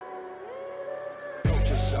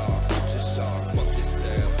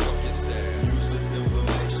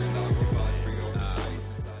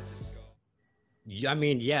I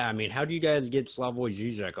mean, yeah. I mean, how do you guys get Slavoj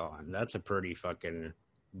Žižek on? That's a pretty fucking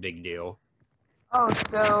big deal. Oh,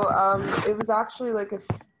 so it was actually like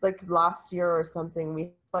last year or something. We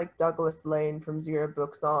had, like Douglas Lane from Zero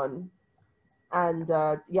Books on, and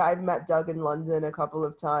yeah, I've met Doug in London a couple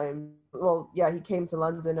of times. Well, yeah, he came to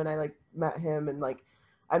London, and I like met him, and like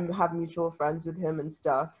I have mutual friends with him and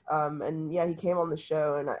stuff. And yeah, he came on the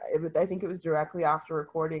show, and I think it was directly after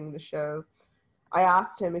recording the show. I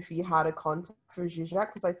asked him if he had a contact for Zizek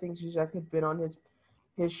because I think Zizek had been on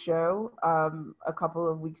his show a couple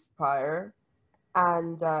of weeks prior,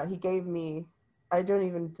 and he gave me. I don't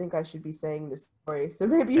even think I should be saying this story, so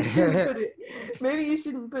maybe you shouldn't put it. Maybe you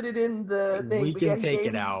shouldn't put it in the thing. We But yeah, can take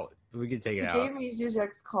it out. We can take it he out. gave me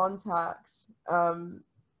Zizek's contact, and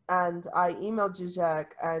I emailed Zizek,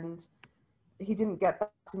 and he didn't get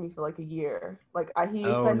back to me for like a year. Like he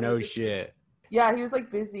Oh said, no shit. yeah, he was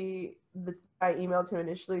like busy. I emailed him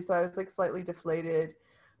initially, so I was like slightly deflated.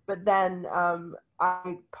 But then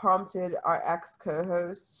I prompted our ex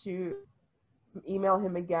co-host to email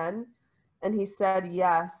him again, and he said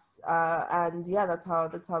yes. And yeah, that's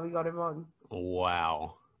how we got him on.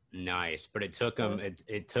 Wow. Nice. But it took Yeah. him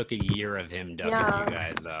it took a year of him ducking you Yeah,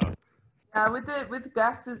 guys out. yeah. With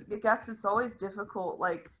guests, it's always difficult,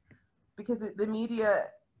 like because the media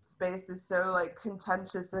space is so like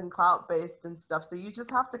contentious and clout based and stuff. So you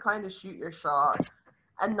just have to kind of shoot your shot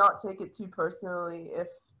and not take it too personally if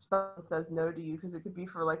someone says no to you, because it could be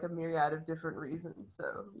for like a myriad of different reasons.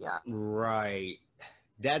 So yeah. Right.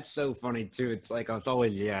 That's so funny too. It's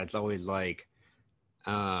always like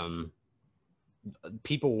um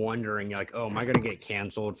people wondering like, oh, am I gonna get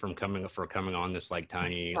canceled from coming on this like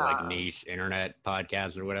tiny like Yeah. niche internet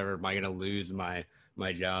podcast or whatever? Am I gonna lose my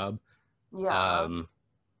job? Yeah. Um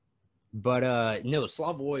but no,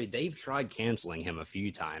 Slavoj, they've tried canceling him a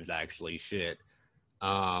few times actually. Shit.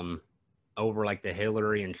 Um over like the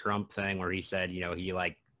Hillary and Trump thing where he said, he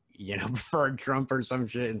like, preferred Trump or some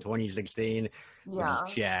shit in 2016, which is Yeah.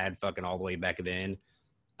 Chad fucking all the way back then.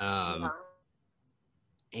 Um, Yeah.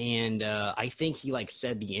 and I think he like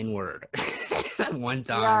said the N word one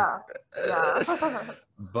time, Yeah.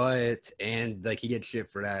 Yeah. and like he gets shit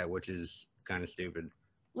for that, which is kind of stupid.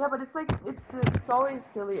 Yeah, but it's like it's always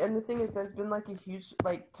silly, and the thing is, there's been like a huge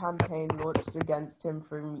like campaign launched against him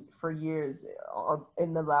for years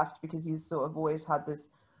in the left, because he's sort of always had this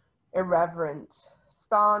irreverent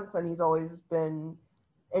stance, and he's always been.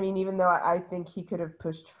 I mean, even though I think he could have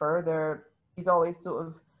pushed further, he's always sort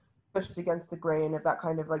of pushed against the grain of that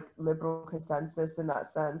kind of like liberal consensus in that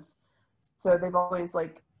sense. So they've always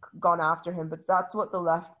like gone after him, but that's what the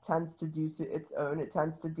left tends to do to its own. It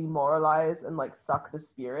tends to demoralize and like suck the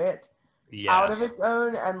spirit out of Yes, its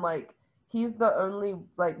own, and like he's the only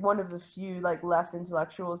like one of the few like left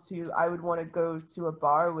intellectuals who I would want to go to a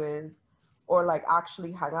bar with or like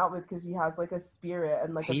actually hang out with, because he has like a spirit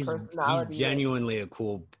and like a he's personality that, genuinely a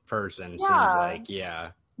cool person. Seems yeah, like,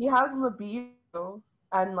 yeah. he has libido,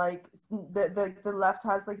 and like the left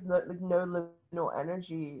has like no liminal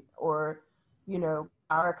energy or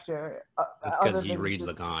character That's because other he than reads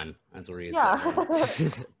just, Lacan. That's what he yeah.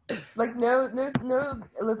 said. Like no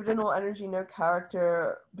libidinal energy, no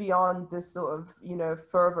character beyond this sort of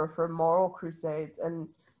fervor for moral crusades, and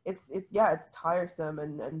it's yeah, it's tiresome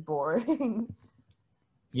and boring.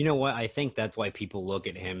 You know what? I think that's why people look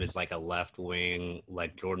at him as like a left wing,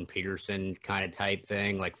 like Jordan Peterson kind of type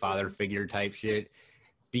thing, like father figure type shit.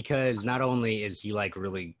 Because not only is he like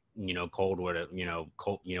really, cold with it,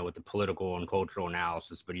 with the political and cultural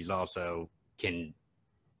analysis, but he's also can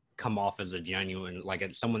come off as a genuine, like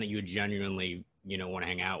someone that you would genuinely, want to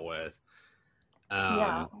hang out with.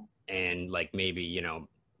 Yeah. And like maybe,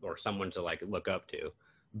 or someone to like look up to.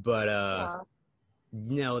 But Yeah.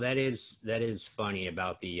 no, that is funny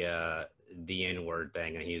about the N-word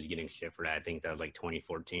thing, and he was getting shit for that. I think that was like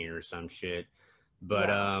 2014 or some shit. But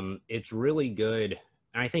Yeah. it's really good.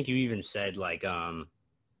 And I think you even said like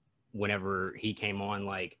whenever he came on,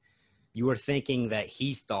 like you were thinking that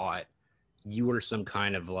he thought you were some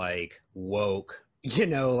kind of like woke,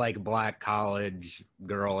 like black college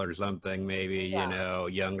girl or something, maybe, Yeah.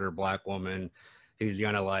 younger black woman who's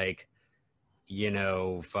gonna like,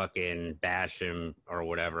 fucking bash him or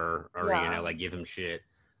whatever, or Yeah. like give him shit.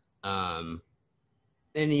 Um,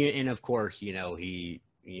 and of course, he,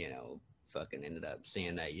 fucking ended up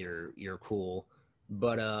saying that you're cool.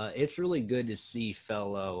 But it's really good to see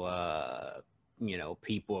fellow,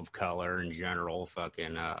 people of color in general,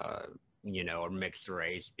 fucking, or mixed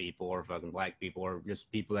race people, or fucking black people, or just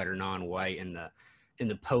people that are non-white in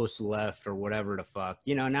the post left or whatever the fuck,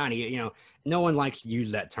 not no one likes to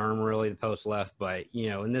use that term really, the post left, but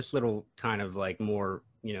in this little kind of like more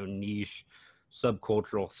niche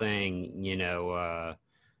subcultural thing,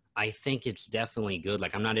 I think it's definitely good.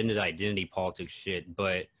 Like, I'm not into the identity politics shit,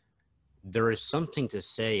 but there is something to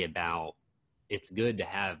say about it's good to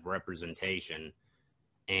have representation.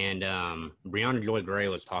 And Brianna Joy Gray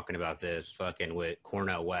was talking about this fucking with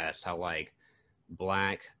Cornel West, how like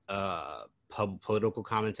black political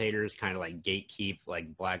commentators kind of like gatekeep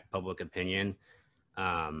like black public opinion.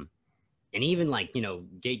 And even like,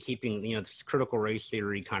 gatekeeping, this critical race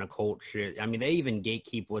theory kind of cult shit. I mean, they even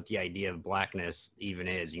gatekeep what the idea of blackness even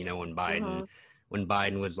is, when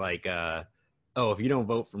Biden was like, oh, if you don't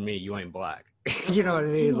vote for me, you ain't black. You know what I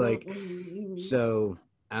mean? Like, so,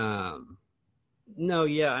 no,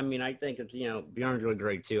 yeah, I mean, I think it's, Beyond really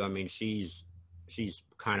great too. I mean, she's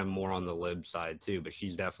kind of more on the lib side too, but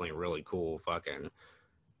she's definitely really cool fucking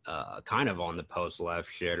kind of on the post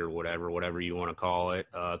left shit or whatever you want to call it,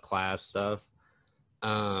 class stuff.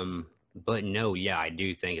 But no, yeah, I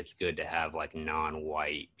do think it's good to have like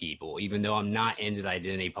non-white people, even though I'm not into the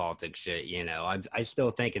identity politics shit, I still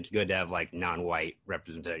think it's good to have like non-white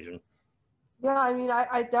representation. Yeah, I mean,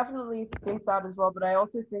 I definitely think that as well, but I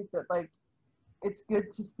also think that like it's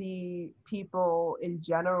good to see people in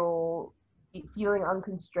general feeling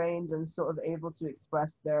unconstrained and sort of able to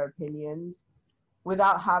express their opinions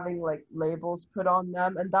without having like labels put on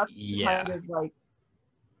them. And that's kind of like,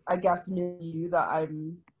 I guess, milieu that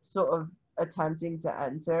I'm sort of attempting to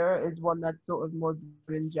enter, is one that's sort of more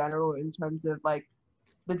in general in terms of like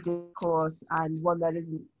the discourse, and one that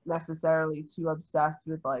isn't necessarily too obsessed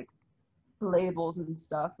with like labels and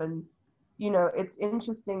stuff. And it's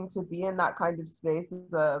interesting to be in that kind of space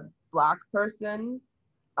as a Black person.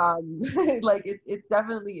 Like it's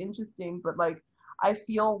definitely interesting, but like I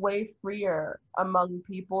feel way freer among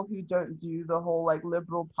people who don't do the whole like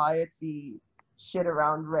liberal piety shit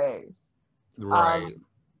around race. Right.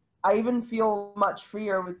 I even feel much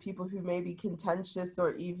freer with people who may be contentious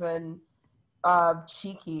or even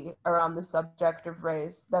cheeky around the subject of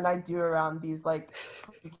race than I do around these like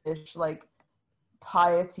freakish like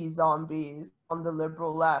piety zombies on the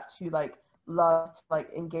liberal left who like love to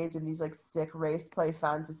like engage in these like sick race play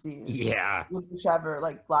fantasies. Yeah. With whichever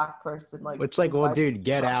like Black person like. It's like, well, dude,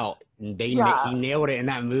 Get Out. He nailed it in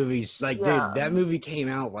that movie. It's like, dude, that movie came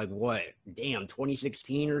out like what? Damn,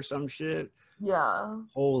 2016 or some shit. Yeah.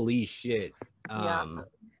 Holy shit.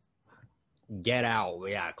 Get Out.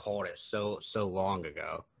 Yeah, I called it so long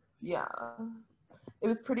ago. Yeah. It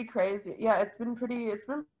was pretty crazy. Yeah, it's been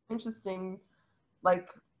interesting, like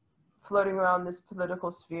floating around this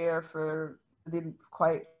political sphere for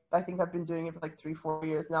I think I've been doing it for like 3-4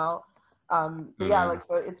 years now. But yeah, like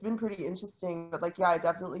it's been pretty interesting. But like, yeah, I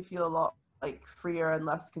definitely feel a lot like freer and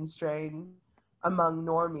less constrained among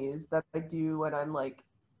normies that I do when I'm like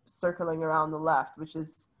circling around the left, which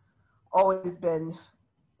has always been,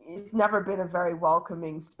 it's never been a very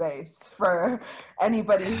welcoming space for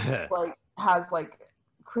anybody who like has like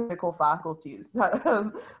critical faculties.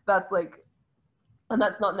 That's like, and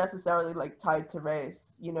that's not necessarily like tied to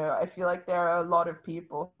race. I feel like there are a lot of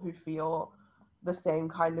people who feel the same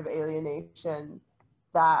kind of alienation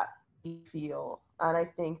that we feel, and I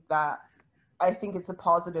think it's a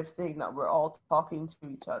positive thing that we're all talking to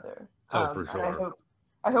each other. For sure. And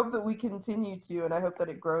I hope that we continue to, and I hope that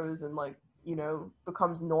it grows and like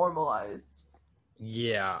becomes normalized.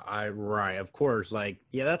 Yeah, right. Of course, like,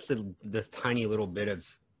 yeah, that's the tiny little bit of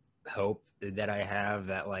hope that I have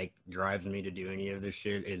that like drives me to do any of this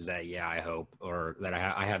shit, is that, yeah, I hope, or that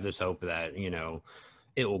I have this hope that,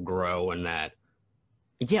 it will grow, and that,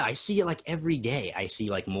 yeah, I see it like every day. I see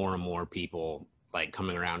like more and more people like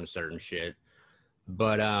coming around to certain shit.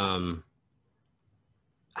 But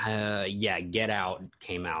yeah, Get Out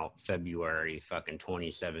came out February fucking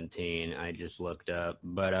 2017. I just looked up.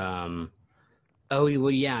 But oh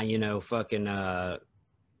well, yeah, fucking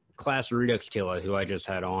Class Redux Killer, who I just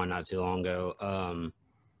had on not too long ago.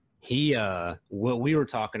 He what we were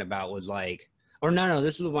talking about was like, or no,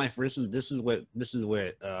 this is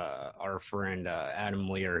what our friend Adam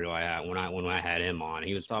Lear, who I had when I had him on,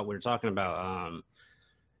 we were talking about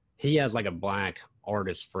he has like a Black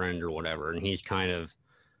artist friend or whatever, and he's kind of,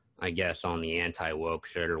 I guess, on the anti-woke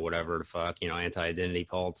shit or whatever the fuck, anti-identity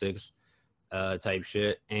politics type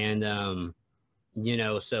shit. And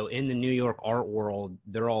so in the New York art world,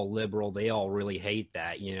 they're all liberal. They all really hate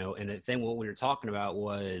that, and the thing what we were talking about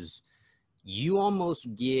was, you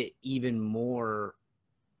almost get even more,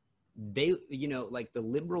 they, like the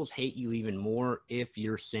liberals hate you even more if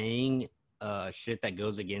you're saying shit that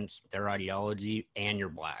goes against their ideology and you're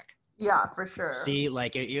Black. Yeah, for sure. See,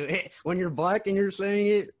 like when you're Black and you're saying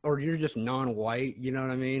it, or you're just non-white, you know what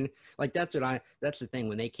I mean? Like that's the thing,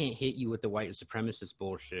 when they can't hit you with the white supremacist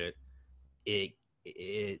bullshit,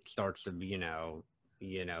 it starts to, Well,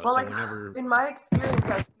 so like whenever, in my experience,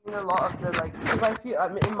 I've seen a lot of the like, because I feel, I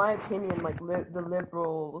mean, in my opinion, like the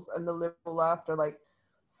liberals and the liberal left are like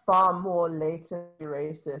far more latently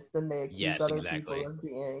racist than they accuse yes, other people exactly. of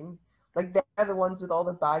being. Like they're the ones with all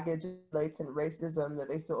the baggage, of latent racism that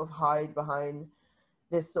they sort of hide behind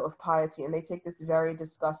this sort of piety, and they take this very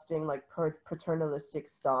disgusting, like paternalistic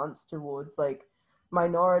stance towards like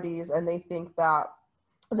minorities, and they think that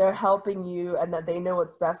they're helping you and that they know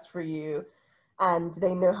what's best for you and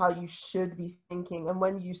they know how you should be thinking, and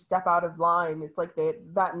when you step out of line it's like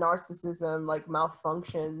that narcissism like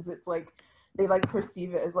malfunctions. It's like they like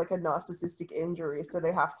perceive it as like a narcissistic injury, so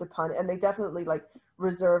they have to punish, and they definitely like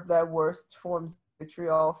reserve their worst forms of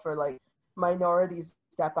vitriol for like minorities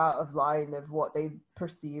step out of line of what they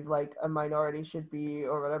perceive like a minority should be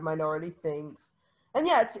or what a minority thinks. And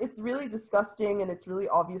yeah, it's really disgusting and it's really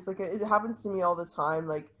obvious. Like it happens to me all the time.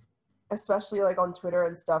 Like especially like on Twitter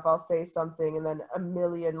and stuff, I'll say something and then a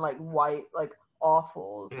million like white like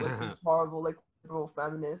awfuls, like these horrible like liberal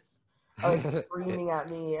feminists are like screaming at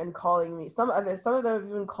me and calling me. Some of them have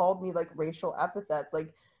even called me like racial epithets.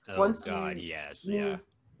 Like Oh once God, you yes, yeah. move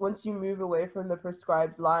once you move away from the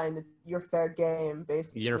prescribed line, it's your fair game You're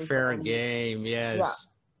basically for fair any game, yeah. yes.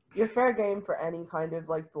 You're fair game for any kind of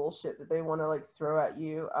like bullshit that they want to like throw at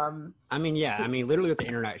you. I mean, yeah, I mean, literally with the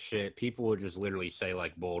internet shit, people would just literally say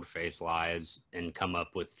like bold-faced lies and come up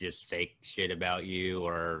with just fake shit about you,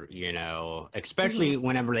 or Mhm. especially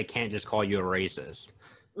whenever they can't just call you a racist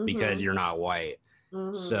because Mhm. you're not white.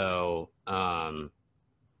 Mhm. So,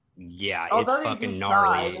 yeah, it's Although fucking they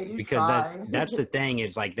gnarly do because try. that's the thing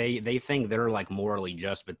is like they think they're like morally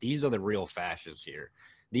just, but these are the real fascists here.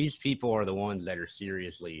 These people are the ones that are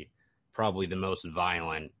seriously probably the most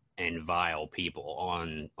violent and vile people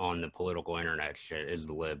on the political internet shit is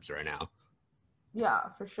the libs right now. Yeah,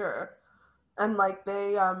 for sure. And like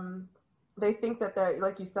they think that they're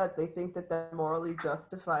like you said, they think that they're morally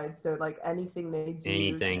justified. So like anything they do to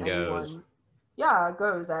Anything goes. anyone, yeah, it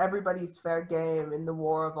goes. Everybody's fair game in the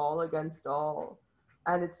war of all against all.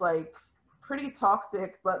 And it's like pretty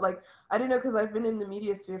toxic, but like I don't know, because I've been in the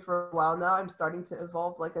media sphere for a while now. I'm starting to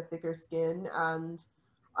evolve like a thicker skin, and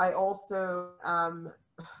I also am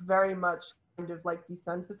very much kind of like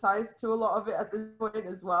desensitized to a lot of it at this point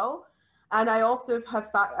as well. And I also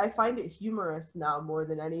I find it humorous now more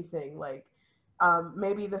than anything. Like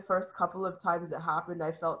maybe the first couple of times it happened,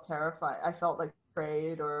 I felt terrified. I felt like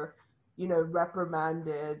betrayed or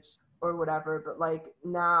reprimanded or whatever. But like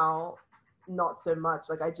now, not so much.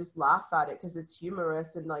 Like I just laugh at it because it's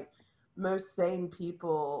humorous, and like most sane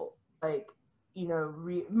people like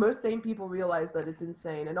most sane people realize that it's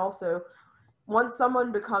insane. And also once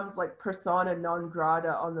someone becomes like persona non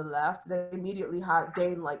grata on the left, they immediately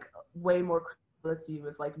gain like way more credibility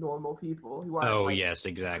with like normal people who aren't Oh like yes,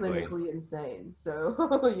 exactly. clinically insane.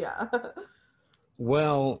 So yeah.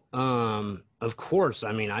 Well, of course.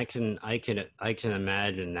 I mean, I can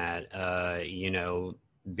imagine that.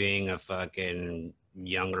 Being a fucking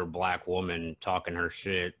younger black woman talking her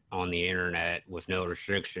shit on the internet with no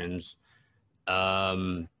restrictions.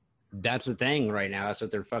 Um, that's the thing right now. That's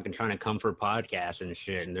what they're fucking trying to come for podcasts and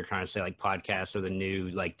shit, and they're trying to say like podcasts are the new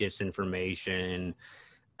like disinformation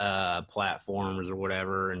platforms or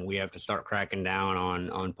whatever, and we have to start cracking down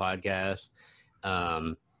on podcasts.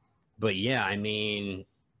 Um, but yeah, I mean,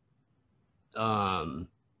 um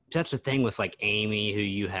that's the thing with like Amy, who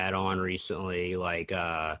you had on recently, like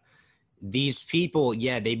these people,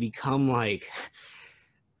 yeah, they become like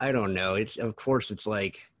I don't know, it's of course it's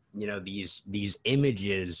like these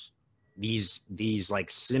images, these like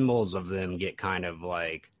symbols of them get kind of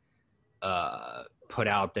like put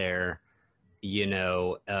out there,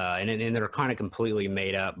 and they're kind of completely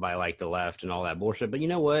made up by like the left and all that bullshit. But you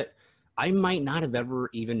know what, I might not have ever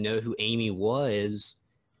even know who Amy was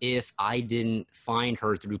if I didn't find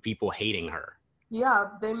her through people hating her. Yeah,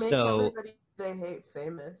 they make So everybody they hate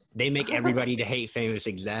famous. they make everybody to hate famous,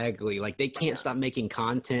 exactly. Like they can't Yeah. stop making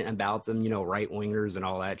content about them, right wingers and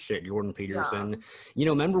all that shit. Jordan Yeah. Peterson,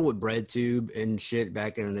 remember what BreadTube and shit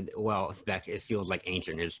back in the back, it feels like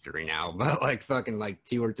ancient history now, but like fucking like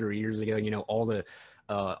 2 or 3 years ago, all the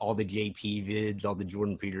JP vids, all the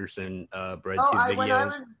Jordan Peterson Oh, BreadTube I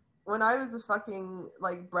videos. when I was a fucking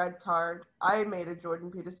like bread tart, I made a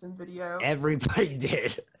Jordan Peterson video. Everybody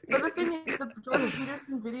did. But the thing is, the Jordan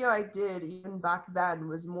Peterson video I did even back then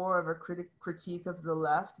was more of a critique of the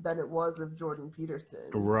left than it was of Jordan Peterson.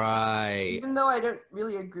 Right. Even though I don't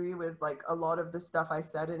really agree with like a lot of the stuff I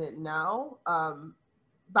said in it now,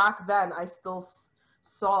 back then I still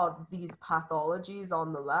saw these pathologies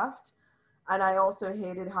on the left, And I also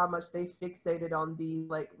hated how much they fixated on the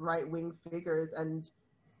like right wing figures, and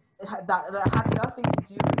that had nothing to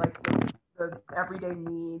do with like the everyday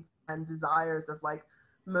needs and desires of like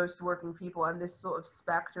most working people, and this sort of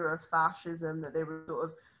specter of fascism that they were sort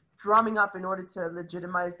of drumming up in order to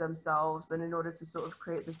legitimize themselves and in order to sort of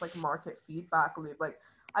create this like market feedback loop. Like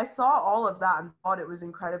I saw all of that and thought it was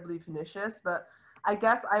incredibly pernicious, but I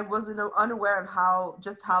guess I wasn't unaware of how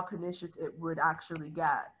pernicious it would actually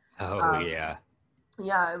get. Oh Um, yeah.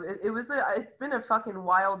 yeah, it's been a fucking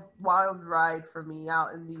wild ride for me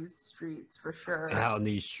out in these streets for sure. Out in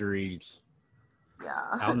these streets,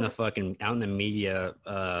 out in Yeah. the fucking, out in the media,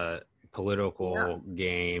 political Yep.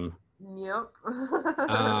 game. Yep.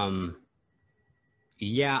 Um,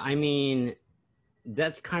 yeah, I mean,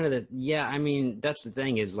 that's kind of the, yeah, I mean, that's the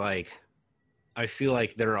thing is like, I feel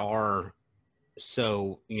like there are,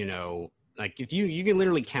 so, you know, like if you can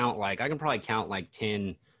literally count, like, I can probably count like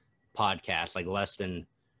 10 podcasts, like less than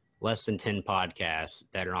 10 podcasts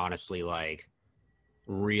that are honestly like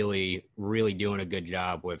really, really doing a good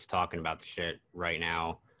job with talking about the shit right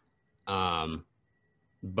now. Um,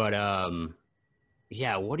 but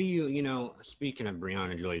yeah, what do you, you know, speaking of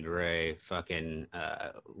Breonna Jolie Gray, fucking,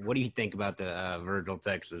 what do you think about the Virgil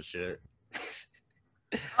Texas shit?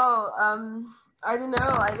 Oh, I don't know.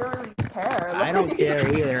 I don't really care. I don't care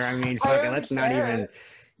either. I mean, I fucking, don't really let's not care. even,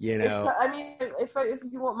 you It's know, not, I mean, if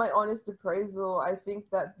you want my honest appraisal, I think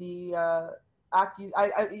that the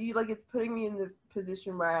like it's putting me in the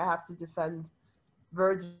position where I have to defend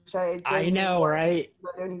Virgil, which I don't I even know, want to do. right?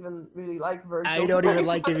 I don't even really like I Virgil don't even very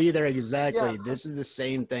like him much. either. Yeah. Exactly. This is the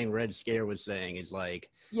same thing Red Scare was saying. Is like,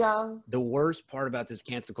 Yeah. the worst part about this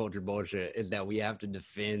cancel culture bullshit is that we have to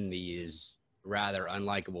defend these rather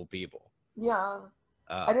unlikable people. Yeah.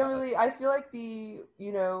 I don't really. I feel like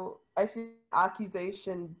I feel the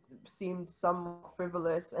accusation seemed somewhat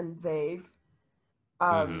frivolous and vague.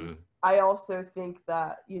 Mm-hmm. I also think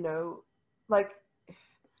that like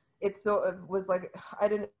it sort of was like I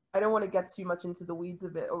don't want to get too much into the weeds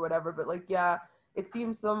of it or whatever, but like yeah, it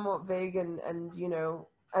seems somewhat vague and and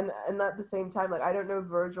at the same time like I don't know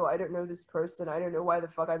Virgil, I don't know this person, I don't know why the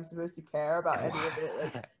fuck I'm supposed to care about any of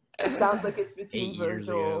it. Like it sounds like it's 8 between years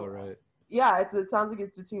ago, Virgil. right? Yeah, it sounds like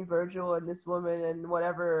it's between Virgil and this woman and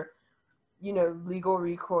whatever legal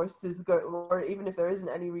recourse is go, or even if there isn't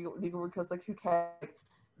any legal recourse, like who cares?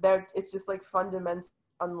 Like, it's just like fundamental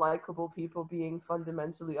unlikable people being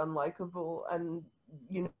fundamentally unlikable, and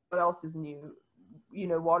what else is new?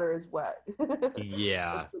 Water is wet.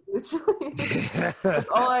 Yeah. Literally, that's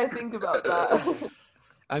all I think about that.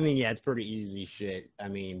 I mean, yeah, it's pretty easy shit. I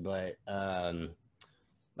mean, but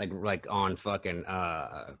like on fucking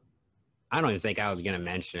I don't even think I was gonna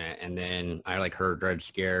mention it, and then I like heard Red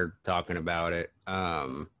Scared talking about it.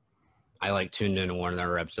 I like tuned into one of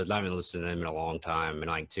their episodes. I haven't listened to them in a long time, and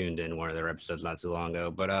like tuned in one of their episodes not too long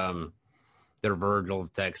ago. But their Virgil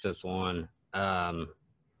Texas one.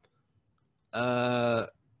 Uh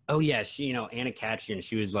oh yeah, she, you know, Anna Katchian,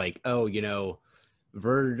 she was like, oh, you know,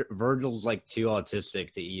 Virgil's like too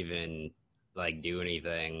autistic to even like do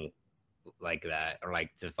anything like that, or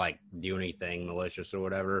like to like do anything malicious or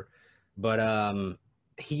whatever. But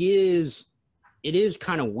he is, it is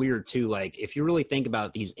kind of weird too, like if you really think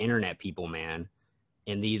about these internet people, man,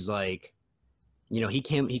 and these like, you know, he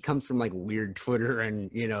comes from like weird Twitter,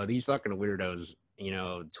 and you know, these fucking weirdos, you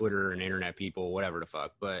know, Twitter and internet people, whatever the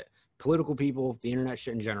fuck, but political people, the internet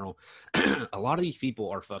shit in general, a lot of these people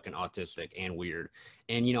are fucking autistic and weird.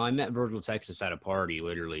 And you know, I met Virgil Texas at a party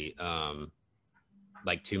literally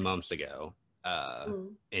like 2 months ago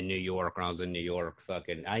Mm. in New York. When I was in New York,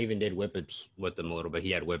 fucking, I even did whippets with him a little bit.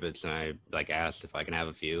 He had whippets, and I like asked if I can have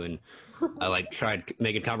a few, and I like tried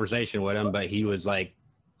making conversation with him, but he was like,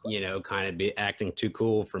 you know, kind of be acting too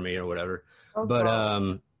cool for me or whatever. Oh But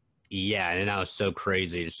god. yeah, and that was so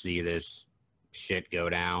crazy to see this shit go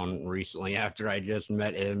down recently after I just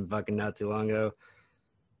met him fucking not too long ago.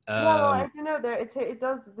 Yeah, well, I Um, do know there it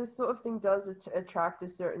does this sort of thing does attract a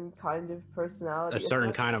certain kind of a personality,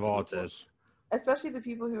 certain kind of people, autist. especially the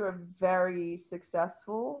people who are very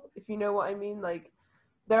successful, if you know what I mean. Like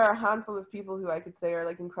there are a handful of people who I could say are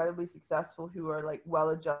like incredibly successful who are like well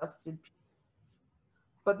adjusted,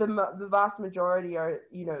 but the vast majority are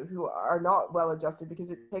who are not well adjusted because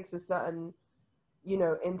it takes a certain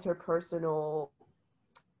interpersonal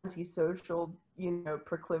antisocial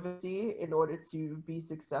proclivity in order to be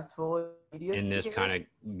successful in media In this sphere. kind of,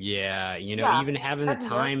 yeah, you know, Yeah, even and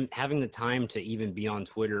that, having the time to even be on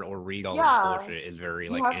Twitter or read all this yeah, bullshit is very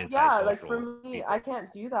you like have, yeah, like for antisocial me, I people.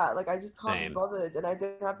 can't do that. Like I just can't be Same. bothered, and I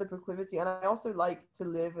don't have the proclivity. And I also like to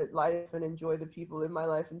live at life and enjoy the people in my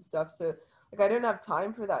life and stuff. So Like I don't have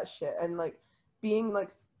time for that shit. And like being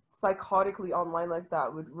like psychotically online like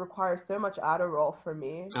that would require so much Adderall for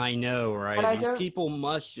me. I know, And right? I These don't, people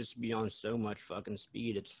must just be on so much fucking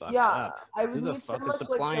speed. It's fucked yeah, up. I Who would the need so fuck is much like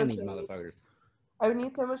supplying these cocaine. motherfuckers? I would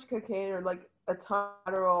need so much cocaine or like a ton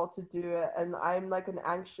of Adderall to do it. And I'm like an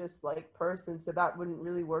anxious like person, so that wouldn't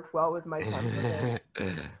really work well with my temperament.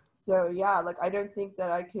 So yeah, like I don't think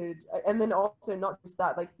that I could. And then also not just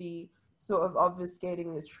that, like the sort of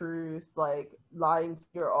obfuscating the truth, like lying to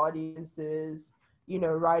your audiences, you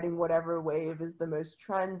know, riding whatever wave is the most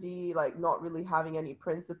trendy, like not really having any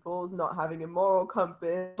principles, not having a moral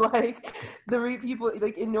compass. Like people,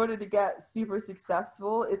 like in order to get super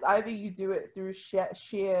successful, it's either you do it through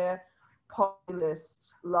sheer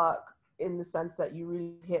populist luck, in the sense that you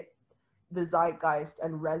really hit the zeitgeist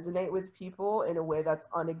and resonate with people in a way that's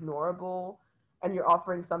unignorable, and you're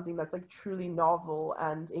offering something that's like truly novel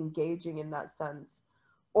and engaging in that sense,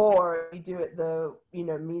 or you do it the, you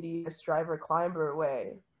know, media striver climber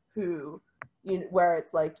way, who, you know, where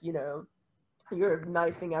it's like, you know, you're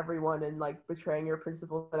knifing everyone and like betraying your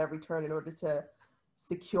principles at every turn in order to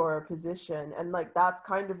secure a position. And like that's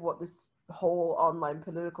kind of what this whole online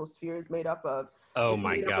political sphere is made up of. Oh It's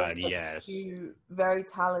my made up of god, like yes. two very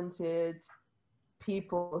talented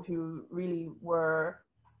people who really were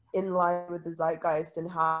in line with the zeitgeist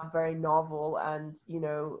and have very novel and, you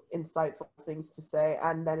know, insightful things to say.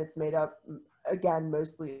 And then it's made up again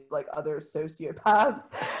mostly like other sociopaths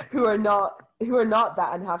who are not that,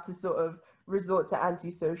 and have to sort of resort to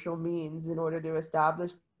antisocial means in order to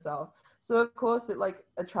establish themselves. So of course it like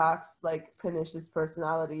attracts like pernicious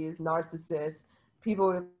personalities, narcissists, people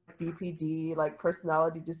with BPD, like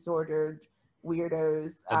personality disordered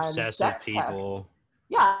weirdos, and Obsessive sex pests. people.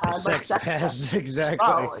 Yeah, and like Sex sex pests pests, as well. exactly.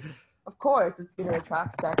 Like, of course, it's gonna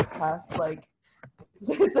attract sex pests. Like,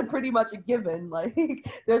 it's a pretty much a given. Like,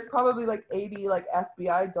 there's probably like 80 like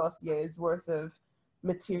FBI dossiers worth of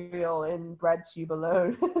material in BreadTube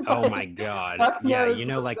alone. Oh my Like, god. fuck Yeah, you knows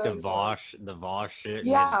know, what's like going on. The Vosh shit in his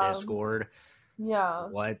Yeah, Discord. yeah.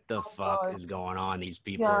 What the Oh fuck god. is going on? These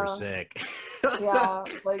people are Yeah, sick. yeah.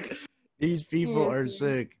 Like, These people are seriously.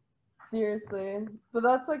 sick. Seriously. But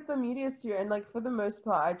that's like the media sphere, and like for the most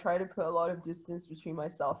part I try to put a lot of distance between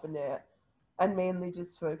myself and it, and mainly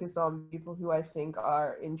just focus on people who I think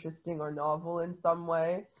are interesting or novel in some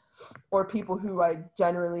way, or people who I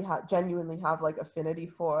genuinely have like affinity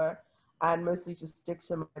for, and mostly just stick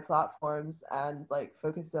to my platforms and like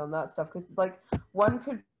focus on that stuff, because like one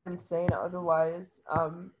could be insane otherwise,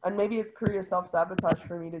 and maybe it's career self-sabotage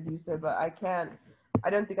for me to do so, but I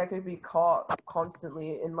don't think I could be caught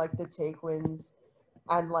constantly in like the take wins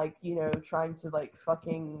and like, you know, trying to like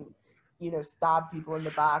fucking, you know, stab people in the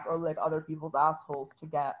back or like other people's assholes to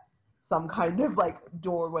get some kind of like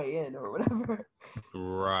doorway in or whatever.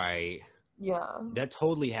 Right. Yeah. That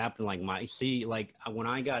totally happened. Like like when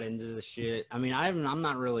I got into this shit, I mean, I'm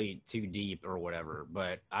not really too deep or whatever,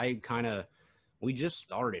 but we just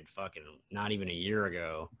started fucking not even a year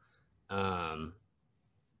ago. Um,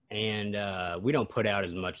 and we don't put out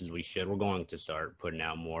as much as we should. We're going to start putting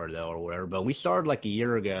out more though, or whatever. But we started like a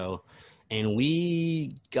year ago, and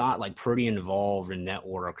we got like pretty involved in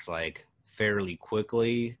networks like fairly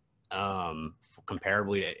quickly,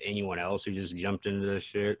 comparably to anyone else who just jumped into this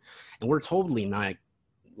shit. And we're totally not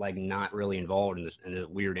really involved in this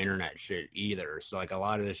weird internet shit either. So like a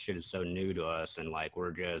lot of this shit is so new to us, and like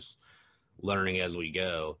we're just learning as we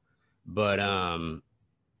go. But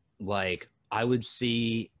like I would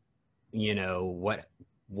see, you know,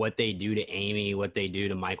 what they do to Amy, what they do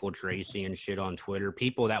to Michael Tracy and shit on Twitter,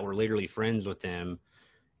 people that were literally friends with him,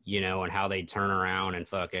 you know, and how they turn around and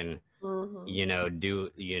fucking, Mm-hmm. you know, do,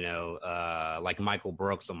 you know, like Michael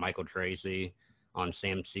Brooks and Michael Tracy on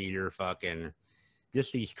Sam Cedar, fucking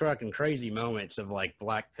just these fucking crazy moments of like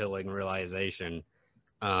black pilling realization,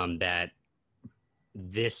 that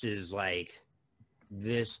this is like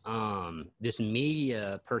this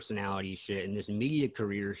media personality shit and this media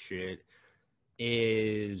career shit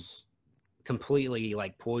is completely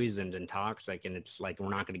like poisoned and toxic, and it's like we're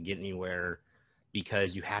not going to get anywhere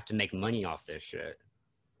because you have to make money off this shit.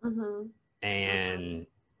 Mm-hmm. And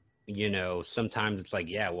you know, sometimes it's like,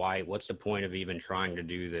 yeah, what's the point of even trying to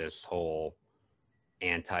do this whole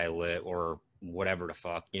anti-lit or whatever the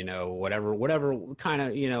fuck, you know, whatever kind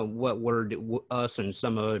of, you know, what us and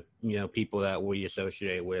some of, you know, people that we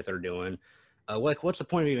associate with are doing, like what's the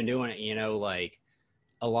point of even doing it, you know? Like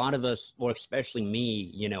a lot of us, or especially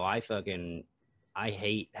me, you know, I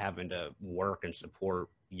hate having to work and support,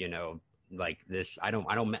 you know, like this. I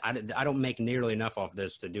don't make nearly enough off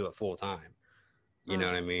this to do it full time. You know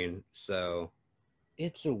what I mean? So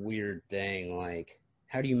it's a weird thing. Like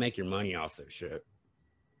how do you make your money off that shit?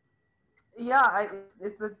 Yeah,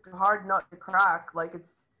 it's a hard nut to crack. Like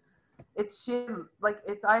it's shit. Like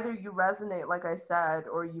it's either you resonate, like I said,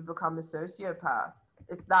 or you become a sociopath.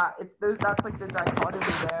 It's that. It's those. That's like the dichotomy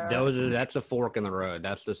there. That's a fork in the road.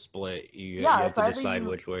 That's the split. You Yeah, have to decide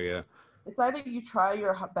which way. Yeah. it's either you try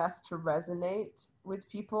your best to resonate with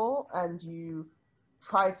people and you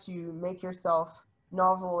try to make yourself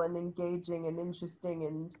novel and engaging and interesting,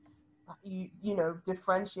 and you know,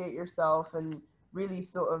 differentiate yourself and really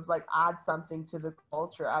sort of like add something to the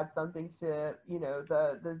culture, add something to, you know,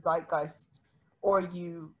 the zeitgeist, or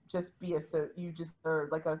you just you just are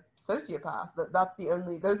like a sociopath. That's the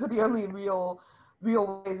only, those are the only real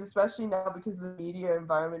ways, especially now because the media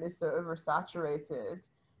environment is so oversaturated.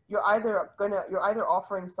 You're either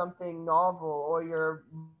offering something novel, or you're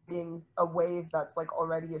being a wave that's like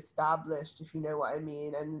already established, if you know what I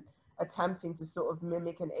mean, and attempting to sort of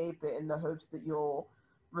mimic and ape it in the hopes that you'll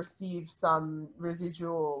receive some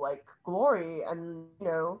residual like glory. And you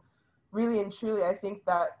know, really and truly, I think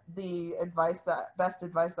that the best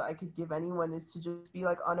advice that I could give anyone is to just be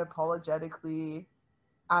like unapologetically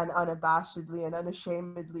and unabashedly and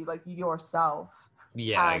unashamedly like yourself,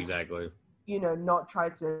 Yeah, and exactly. you know, not try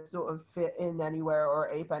to sort of fit in anywhere or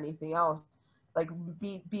ape anything else. Like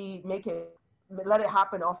make it, let it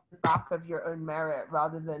happen off the back of your own merit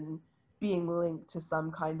rather than being linked to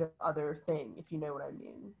some kind of other thing, if you know what I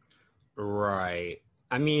mean. Right.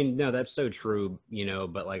 I mean, no, that's so true,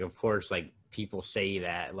 but like, of course, like people say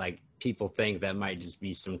that, like people think that might just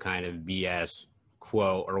be some kind of BS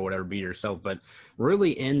quote or whatever, be yourself. But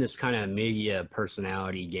really, in this kind of media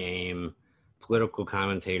personality game, political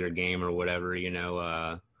commentator game or whatever,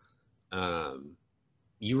 um,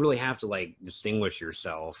 you really have to like distinguish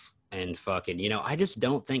yourself and fucking, I just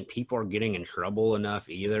don't think people are getting in trouble enough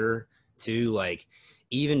either to like,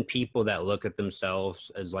 even people that look at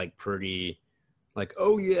themselves as like pretty like,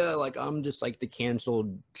 oh yeah, like I'm just like the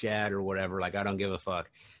canceled Chad or whatever, like I don't give a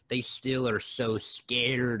fuck. They still are so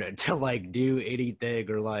scared to like do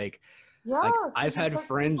anything, or like Yeah, I've because it's had like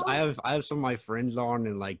friends, people. I have some of my friends on,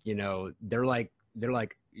 and like, they're like,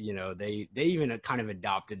 they even kind of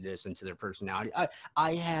adopted this into their personality.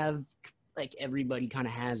 I have, like everybody kind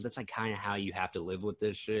of has, that's like kind of how you have to live with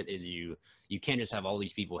this shit, is you can't just have all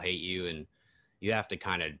these people hate you, and you have to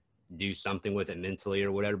kind of do something with it mentally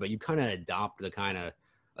or whatever. But you kind of adopt the kind of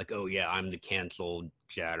like, oh yeah, I'm the canceled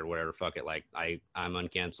Chad or whatever, fuck it, like I'm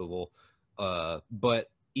uncancelable. But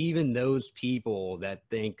even those people that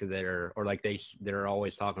think they're, or like they're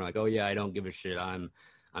always talking like, oh yeah, I don't give a shit, I'm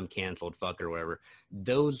canceled, fuck, or whatever.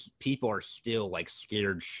 Those people are still like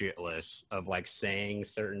scared shitless of like saying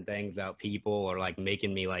certain things about people, or like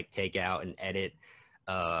making me like take out and edit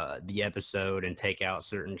the episode and take out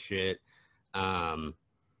certain shit. um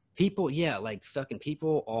People, yeah, like fucking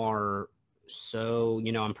people are so,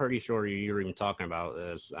 I'm pretty sure you were even talking about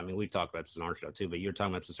this. I mean, we've talked about this in our show too, but you're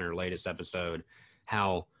talking about this in our latest episode,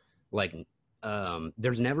 how like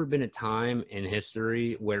there's never been a time in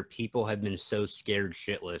history where people have been so scared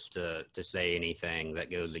shitless to say anything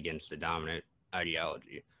that goes against the dominant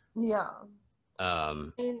ideology, Yeah,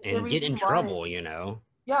 and the and get in reason why, trouble.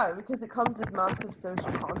 yeah, because it comes with massive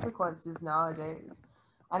social consequences nowadays.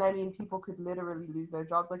 And I mean, people could literally lose their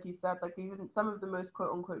jobs, like you said. Like even some of the most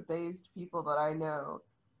quote unquote based people that I know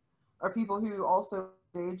are people who also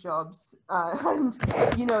day jobs, and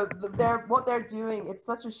you know, they're what they're doing. It's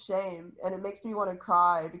such a shame, and it makes me want to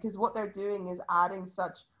cry because what they're doing is adding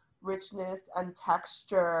such richness and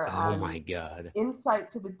texture Oh and my God. insight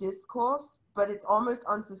to the discourse, but it's almost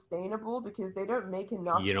unsustainable because they don't make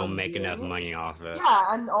enough You don't from make enough doing it. money off it Yeah,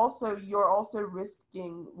 and also you're also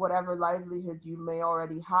risking whatever livelihood you may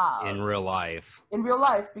already have in real life. in real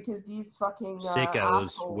life because these fucking Sickos will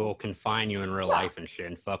assholes, confine you in real yeah, life and shit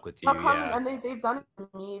and fuck with you. they'll come in Yeah. and they've done it to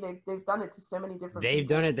me. They've done it to so many different They've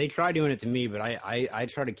people. done it. They try doing it to me, but I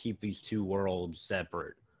try to keep these two worlds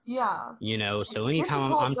separate. Yeah, So it's anytime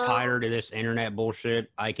I'm difficult though. tired of this internet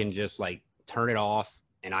bullshit, I can just like turn it off.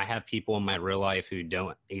 And I have people in my real life who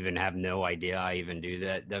don't even have no idea I even do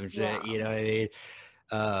that dumb shit. Yeah, You know what I mean?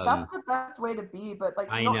 that's the best way to be, but like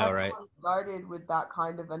I not know, right? everyone started with that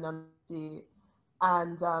kind of anonymity.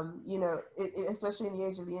 And you know, especially in the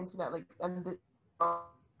age of the internet, like, and the,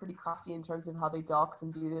 pretty crafty in terms of how they dox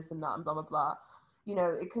and do this and that and blah blah blah. You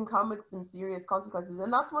know, it can come with some serious consequences,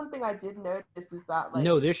 and that's one thing I did notice is that like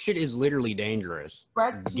No, this shit is literally dangerous.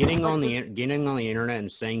 spread to Getting like on the, the internet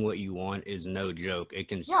and saying what you want is no joke. It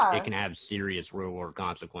yeah, can have serious real world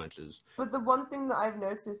consequences. but the one thing that I've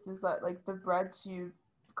noticed is that like the bread tube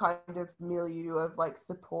kind of milieu of like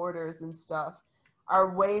supporters and stuff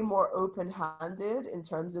are way more open-handed in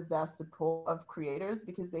terms of their support of creators,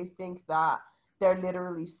 because they think that they're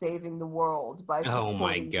literally saving the world by Oh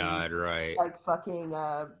my supporting these God, right. like fucking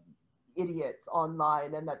idiots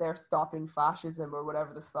online, and that they're stopping fascism or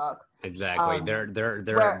whatever the fuck. Exactly. Um, where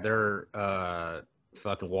They're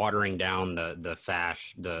fucking watering down the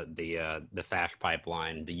Fash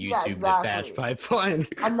pipeline, the yeah, YouTube the Fash exactly. pipeline.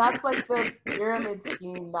 And that's like the pyramid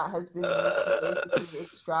scheme that has been used to basically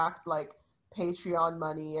extract like Patreon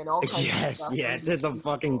money and all kinds of Yes, stuff from yes, these it's a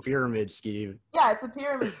fucking people. pyramid scheme. Yeah, it's a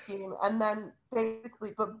pyramid scheme. And then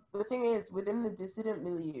basically, but the thing is, within the dissident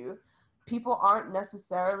milieu, people aren't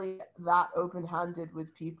necessarily that open-handed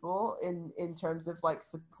with people in terms of like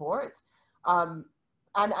support. Um,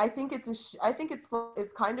 and I think I think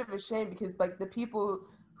it's kind of a shame, because like the people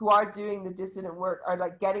who are doing the dissident work are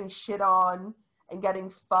like getting shit on and getting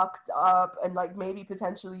fucked up, and like maybe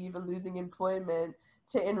potentially even losing employment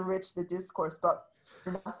to enrich the discourse, but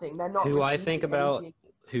for nothing. They're not Who I think receiving about,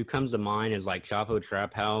 anything. who comes to mind is like Chapo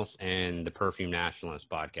Trap House and the Perfume Nationalist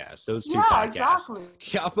podcast. Those two Yeah, podcasts. exactly.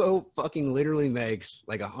 Chapo fucking literally makes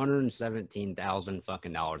like $117,000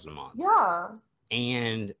 fucking dollars a month. Yeah.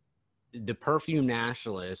 And the Perfume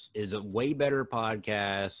Nationalist is a way better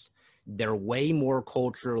podcast. They're way more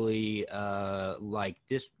culturally like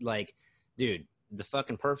this, like, dude, the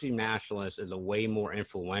fucking Perfume Nationalist is a way more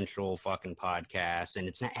influential fucking podcast, and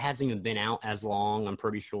it hasn't even been out as long. I'm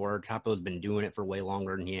pretty sure Chapo's been doing it for way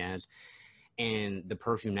longer than he has, and the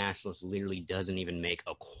Perfume Nationalist literally doesn't even make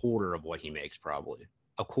a quarter of what he makes, probably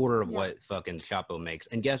a quarter of what fucking Chapo makes.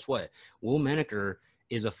 And guess what? Will Menaker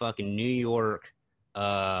is a fucking New York.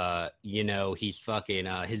 You know, he's fucking.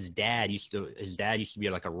 His dad used to be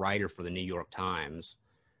like a writer for the New York Times.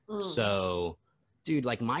 So, dude,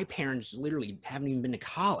 like my parents literally haven't even been to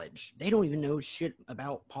college. They don't even know shit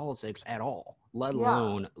about politics at all, let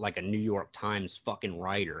alone like a New York Times fucking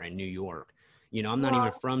writer in New York. You know, I'm not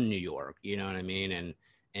even from New York. You know what I mean?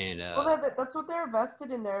 And Well, that's what they're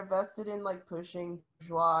invested in. They're invested in like pushing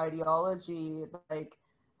bourgeois ideology, like,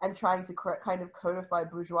 and trying to kind of codify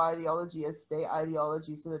bourgeois ideology as state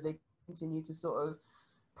ideology, so that they continue to sort of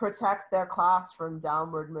protect their class from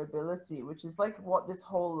downward mobility, which is like what this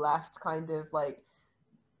whole left kind of like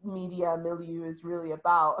media milieu is really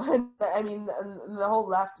about. I mean, and the whole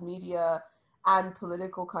left media and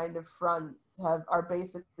political kind of fronts are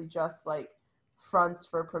basically just like fronts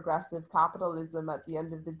for progressive capitalism at the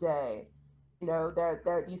end of the day. You know,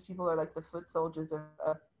 these people are like the foot soldiers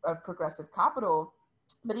of progressive capital.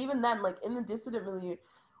 But even then, like in the dissident milieu,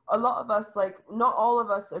 a lot of us, like not all of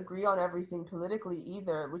us agree on everything politically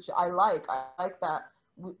either, which I like. I like that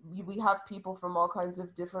we have people from all kinds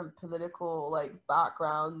of different political like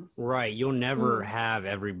backgrounds. right, you'll never have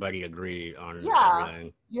everybody agree on Yeah,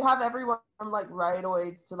 everything. you have everyone from like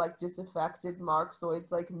rightoids to like disaffected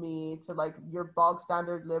Marxoids like me, to like your bog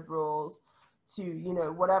standard liberals, to, you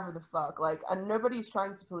know, whatever the fuck. Like, and nobody's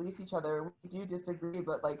trying to police each other. We do disagree,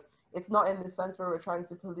 but like it's not in the sense where we're trying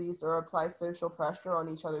to police or apply social pressure on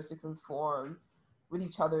each other to conform with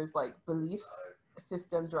each other's like beliefs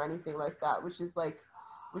systems or anything like that, which is like,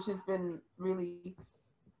 which has been really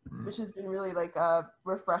like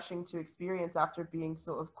refreshing to experience after being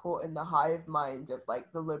sort of caught in the hive mind of like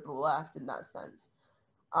the liberal left in that sense.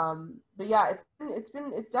 But yeah,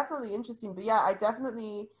 it's definitely interesting. But yeah,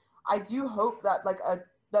 I do hope that like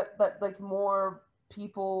that like more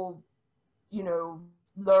people, you know,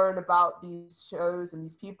 learn about these shows and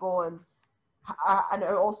these people, and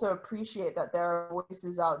I also appreciate that there are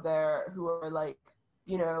voices out there who are like,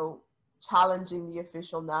 you know, challenging the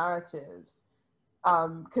official narratives,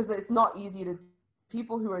 because it's not easy to.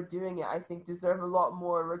 People who are doing it, I think, deserve a lot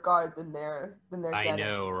more regard than they're I getting.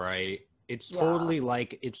 know, right? It's Yeah. totally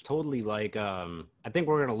like I think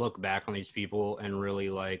we're gonna look back on these people and really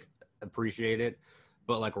like appreciate it.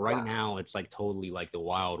 But like right now it's like totally like the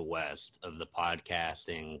Wild West of the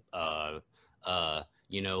podcasting.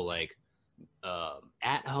 You know, like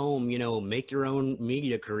at home, you know, make your own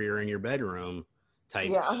media career in your bedroom type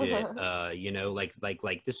shit. You know, like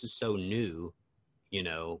this is so new, you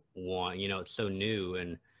know, it's so new,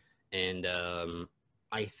 and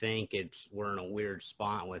I think we're in a weird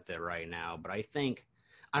spot with it right now. But I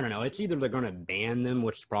don't know, it's either they're going to ban them,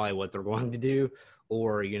 which is probably what they're going to do,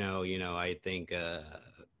 or I think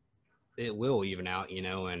it will even out,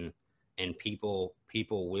 and people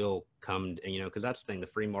will come, because that's the thing the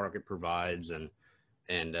free market provides, and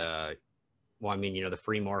well, I mean, the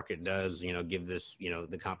free market does, give this,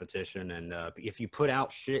 the competition. And if you put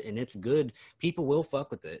out shit and it's good, people will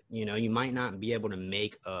fuck with it. You might not be able to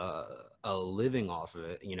make a living off of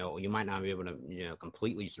it. You might not be able to,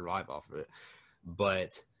 completely survive off of it.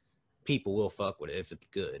 But people will fuck with it if it's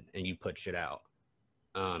good and you put shit out.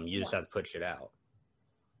 You just Yeah. have to put shit out.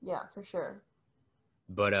 Yeah, for sure.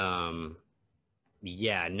 But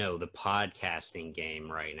yeah, no, the podcasting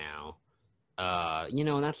game right now. You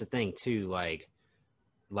know, and that's the thing too, like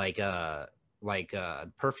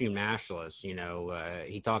Perfume Nationalist, you know,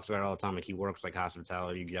 he talks about it all the time, like he works like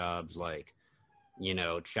hospitality jobs, like, you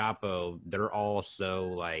know, Chapo, they're all so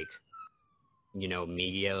like, you know,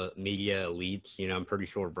 media elites. You know, I'm pretty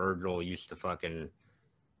sure Virgil used to fucking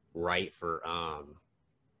write for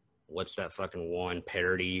what's that fucking one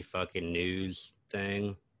parody fucking news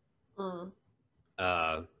thing? Mm.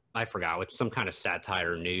 Uh I forgot. It's some kind of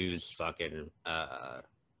satire news fucking uh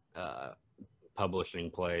publishing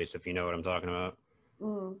place, if you know what I'm talking about.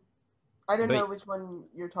 Mm. I don't But know which one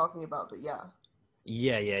you're talking about, but yeah.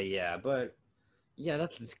 yeah. But yeah,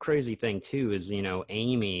 that's the crazy thing too, is, you know,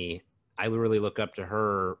 Amy, I really look up to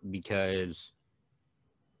her because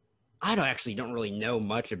I don't really know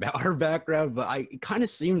much about her background, but it kind of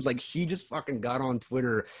seems like she just fucking got on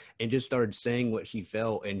Twitter and just started saying what she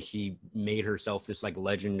felt, and she made herself this like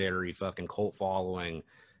legendary fucking cult following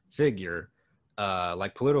figure,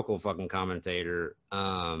 like political fucking commentator.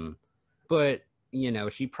 But you know,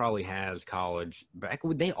 she probably has college back.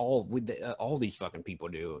 All these fucking people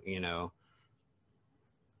do, you know.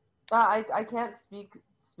 I can't speak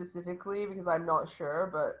specifically because I'm not sure,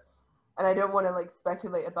 but and I don't want to like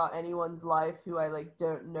speculate about anyone's life who I like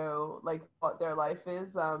don't know like what their life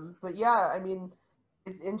is. But yeah, I mean,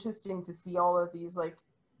 it's interesting to see all of these like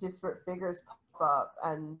disparate figures pop up,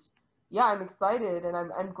 and yeah, I'm excited, and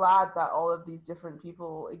I'm glad that all of these different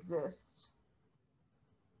people exist.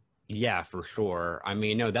 Yeah, for sure. I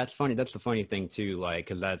mean, no, that's funny. That's the funny thing too, like,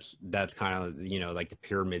 because that's kind of, you know, like the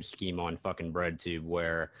pyramid scheme on fucking BreadTube,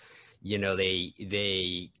 where, you know,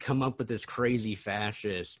 they come up with this crazy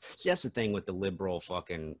fascist. See, that's the thing with the liberal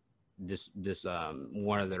fucking this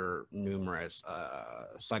one of their numerous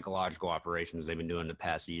psychological operations they've been doing the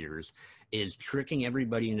past years is tricking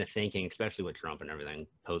everybody into thinking, especially with Trump and everything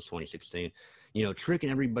post 2016, you know, tricking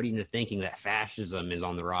everybody into thinking that fascism is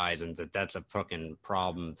on the rise and that that's a fucking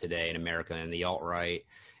problem today in America, and the alt-right,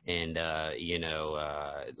 and they're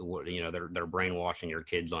brainwashing your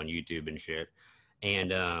kids on YouTube and shit. And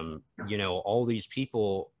you know, all these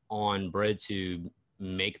people on BreadTube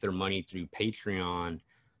make their money through Patreon,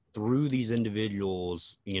 through these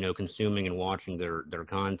individuals, you know, consuming and watching their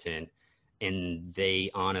content, and they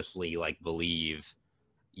honestly like believe,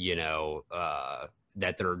 you know,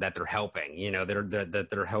 that they're helping, you know, that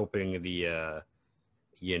they're helping the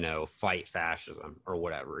you know, fight fascism or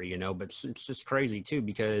whatever, you know. But it's just crazy too,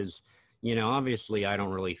 because, you know, obviously I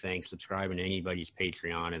don't really think subscribing to anybody's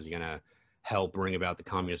Patreon is gonna help bring about the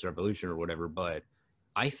communist revolution or whatever. But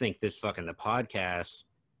I think this fucking the podcast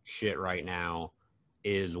shit right now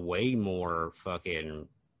is way more fucking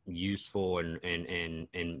useful and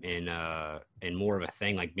more of a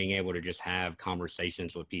thing, like being able to just have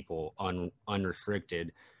conversations with people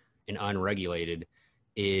unrestricted and unregulated.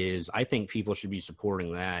 Is, I think people should be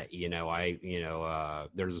supporting that. You know,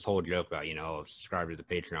 there's this whole joke about, you know, subscribe to the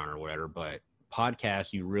Patreon or whatever, but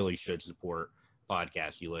podcasts, you really should support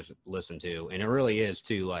podcasts you listen to. And it really is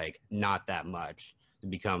too, like, not that much to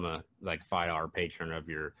become a like $5 patron of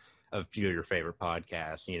a few of your favorite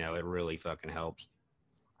podcasts. You know, it really fucking helps.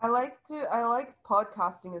 I like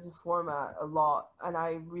podcasting as a format a lot, and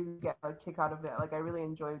I really get a kick out of it. Like I really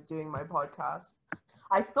enjoy doing my podcast.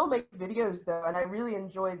 I still make videos though, and I really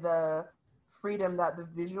enjoy the freedom that the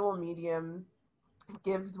visual medium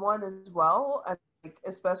gives one as well. And like,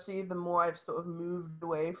 especially the more I've sort of moved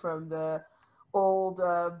away from the old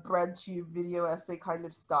breadtube video essay kind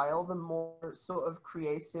of style, the more sort of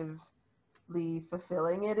creatively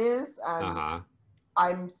fulfilling it is. And Uh-huh.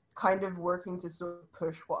 I'm kind of working to sort of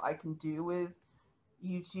push what I can do with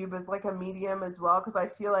YouTube as like a medium as well, because I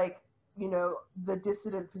feel like, you know, the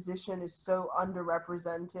dissident position is so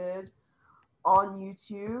underrepresented on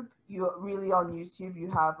YouTube. You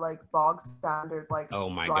have like bog standard like Oh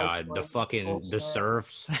my right god, the wing fucking the bullshit.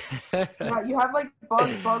 serfs. Yeah, you have like bog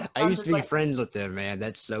I used standard to be like friends with them, man.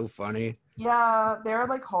 That's so funny. yeah, they're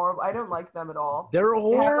like horrible. I don't like them at all. They're They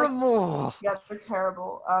have like horrible. yeah, they're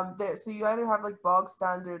terrible. So you either have like bog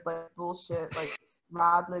standard like bullshit like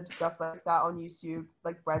Radlib stuff like that on YouTube,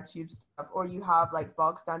 like BreadTube stuff, or you have like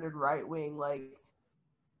bog standard right wing like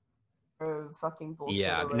fucking bullshit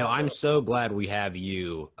Yeah, or no, I'm whatever. so glad we have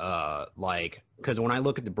you. Like, because when I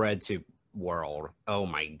look at the BreadTube world, oh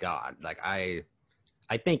my god, like I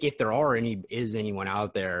think if there is anyone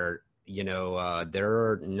out there, you know,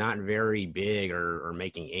 they're not very big or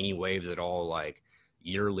making any waves at all. Like,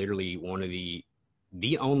 you're literally one of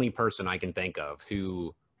the only person I can think of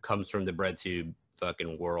who comes from the BreadTube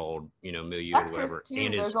fucking world, you know, milieu or Spectress whatever, too.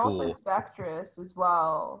 and is There's also cool. Spectress as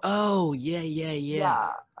well. Oh yeah, yeah, yeah.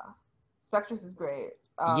 Yeah, Spectress is great.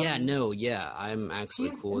 Yeah, no, yeah, I'm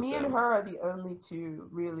actually She's cool with me and them. her are the only two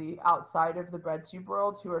really outside of the BreadTube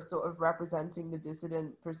world who are sort of representing the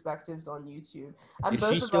dissident perspectives on YouTube. And Is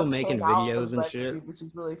she both of still us making came out of videos and shit? BreadTube, which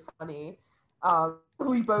is really funny.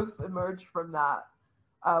 We both emerged from that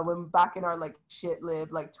when back in our like shit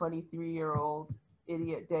lib, like 23-year-old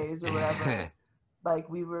idiot days or whatever. Like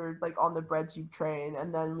we were like on the BreadTube train,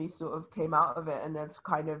 and then we sort of came out of it and have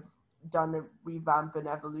kind of done a revamp and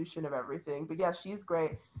evolution of everything. But yeah, she's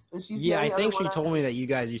great, and she's the Yeah, I only other think one. she told me that you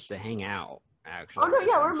guys used to hang out, Oh actually, no, or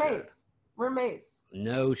yeah, some we're shit. mates. We're mates.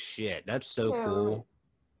 No shit. That's so Yeah, cool.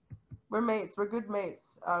 we're mates. We're good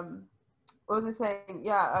mates. What was I saying?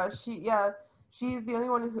 Yeah, she's the only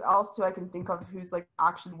one who else who I can think of who's like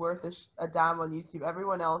actually worth a damn on YouTube.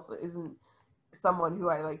 Everyone else isn't someone who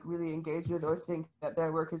I like really engage with or think that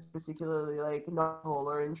their work is particularly like novel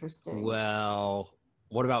or interesting. Well,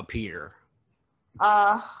 what about Peter?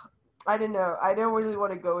 Uh I don't know. I don't really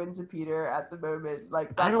want to go into Peter at the moment.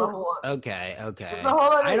 Like I that's a don't. whole Okay, that's a okay. whole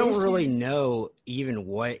other I don't really issue. know even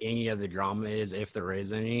what any of the drama is, if there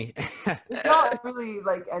is any. It's not really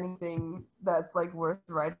like anything that's like worth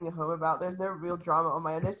writing home about. There's no real drama on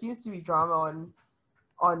my end. There seems to be drama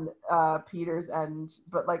on Peter's end,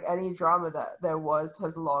 but like any drama that there was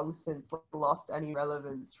has long since like, lost any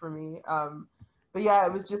relevance for me. But yeah,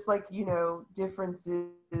 it was just like differences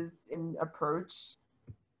in approach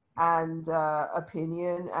and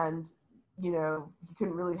opinion, and he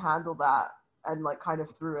couldn't really handle that, and like kind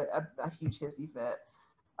of threw it a huge hissy fit.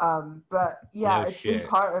 But yeah, No it's been shit.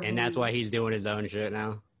 part of And that's me. why he's doing his own shit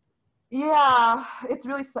now. Yeah, it's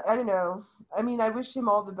really, I don't know. I mean, I wish him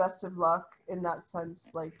all the best of luck in that sense.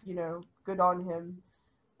 Like, good on him.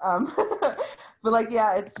 But like,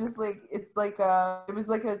 yeah, it's just like, it was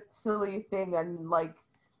like a silly thing, and like,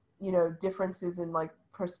 differences in like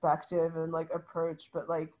perspective and like approach. But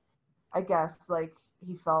like, I guess like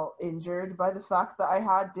he felt injured by the fact that I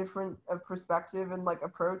had different perspective and like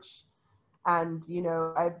approach. And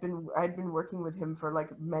I'd been working with him for like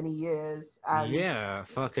many years, and Yeah,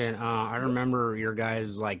 fucking. I remember your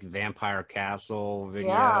guys' like Vampire Castle video.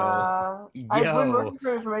 yeah, I've been Yo, working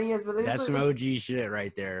for him for many years, but that's some OG shit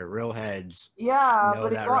right there. Real heads yeah, know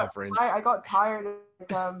but it that got reference. I got tired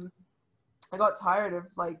of I got tired of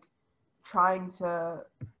like trying to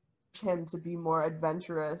push him to be more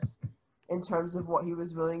adventurous in terms of what he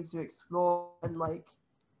was willing to explore, and like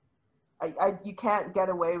you can't get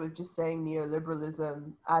away with just saying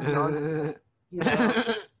neoliberalism ad nauseum, you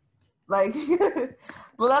know. Like,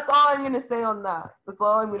 well, that's all I'm gonna say on that. That's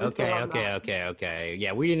all I'm gonna say Okay, on okay, that. okay, okay.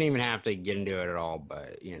 Yeah, we didn't even have to get into it at all,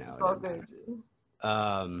 but It's it all doesn't good.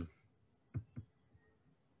 matter.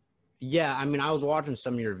 Yeah, I mean, I was watching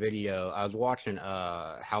some of your video. I was watching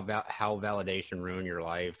how validation ruined your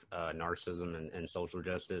life, narcissism and social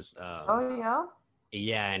justice. Oh yeah.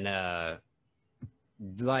 Yeah, and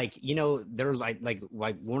like there's like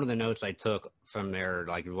one of the notes I took from there,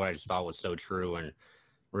 like what I just thought was so true and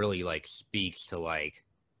really like speaks to like,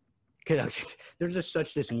 because there's just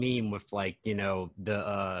such this meme with like there's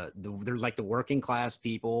like the working class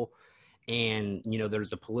people, and there's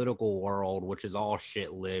the political world, which is all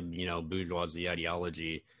shit lib, bourgeoisie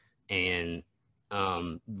ideology, and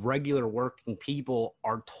regular working people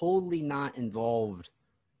are totally not involved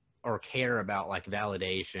or care about like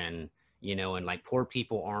validation, and like poor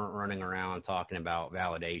people aren't running around talking about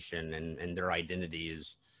validation and their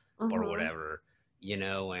identities or Mm-hmm. whatever,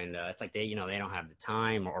 and it's like they don't have the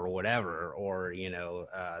time or whatever, or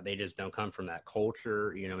they just don't come from that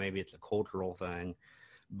culture, maybe it's a cultural thing.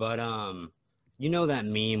 But that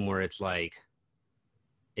meme where it's like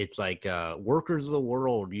workers of the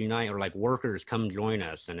world unite, or like workers come join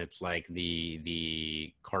us, and it's like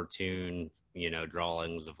the cartoon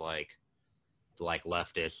drawings of like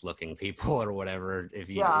leftist looking people or whatever. If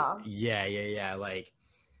you yeah, like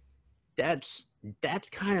that's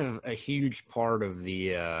kind of a huge part of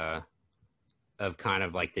the of kind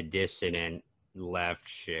of like the dissident left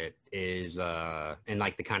shit is and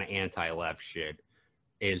like the kind of anti-left shit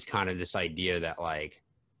is kind of this idea that like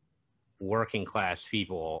working class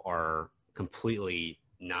people are completely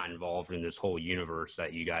not involved in this whole universe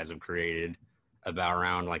that you guys have created about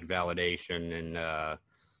around like validation and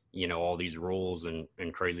all these rules and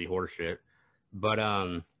crazy horseshit. But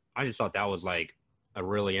I just thought that was like a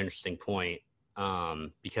really interesting point,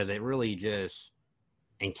 because it really just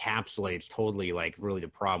encapsulates totally like really the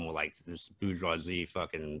problem with like this bourgeoisie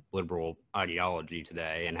fucking liberal ideology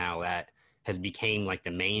today, and how that has became like the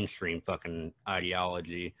mainstream fucking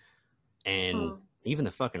ideology. And even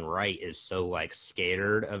the fucking right is so like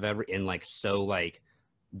scared of and like so like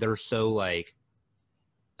they're so like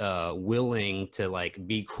willing to like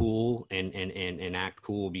be cool and act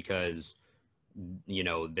cool because you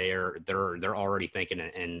know they're already thinking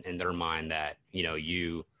in their mind that you know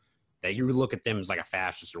you look at them as like a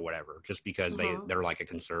fascist or whatever just because they're like a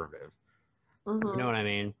conservative. You know what I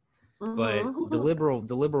mean? But the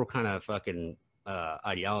liberal kind of fucking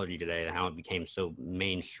ideology today and how it became so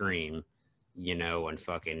mainstream, you know, and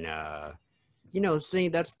fucking you know, see,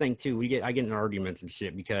 that's the thing too. I get in arguments and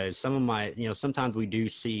shit because some of my, you know, sometimes we do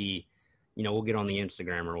see, you know, we'll get on the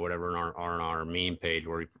Instagram or whatever on our meme page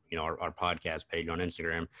where, you know, our podcast page on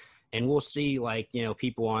Instagram, and we'll see like, you know,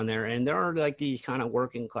 people on there, and there are like these kind of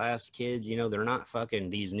working class kids, you know, they're not fucking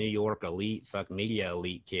these New York elite, media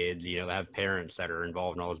elite kids, you know, that have parents that are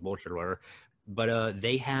involved in all this bullshit or whatever. But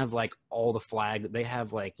they have like all the flag, they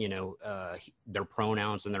have like, you know, their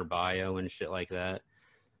pronouns in their bio and shit like that.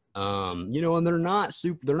 You know, and they're not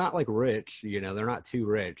like rich, you know, they're not too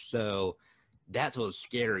rich. So that's what's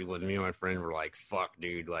scary was me and my friend were like, fuck,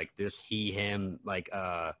 dude, like this he, him, like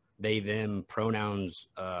they, them pronouns,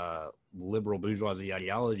 liberal bourgeoisie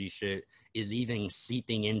ideology shit is even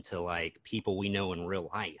seeping into like people we know in real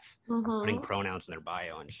life, putting pronouns in their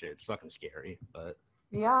bio and shit. It's fucking scary, but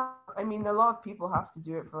yeah, I mean, a lot of people have to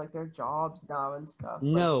do it for like their jobs now and stuff.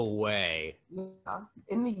 no Like, way. yeah,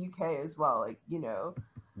 in the UK as well. Like, you know, it's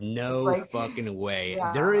No like, fucking way.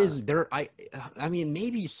 yeah, I mean,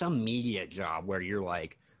 maybe some media job where you're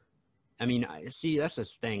like, I mean, see, that's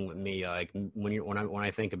this thing with me. Like when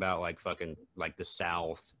I think about like fucking like the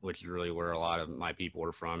South, which is really where a lot of my people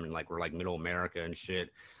are from, and like we're like middle America and shit.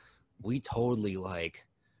 We totally like,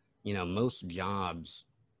 you know, most jobs,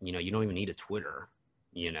 you know, you don't even need a Twitter.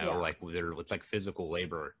 You know, yeah, like it's like physical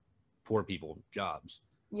labor, poor people jobs.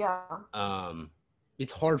 yeah,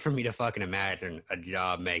 It's hard for me to fucking imagine a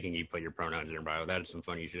job making you put your pronouns in your bio. That is some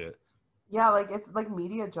funny shit. yeah. Like if like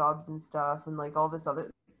media jobs and stuff, and like all this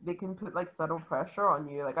other, they can put like subtle pressure on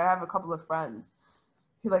you. Like I have a couple of friends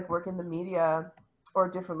who like work in the media or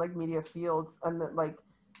different like media fields, and that like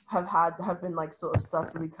have been like sort of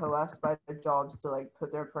subtly coerced by their jobs to like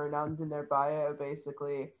put their pronouns in their bio,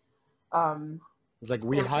 basically. Um, It's like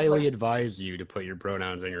we which is highly like, advise you to put your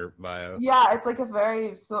pronouns in your bio. yeah, it's like a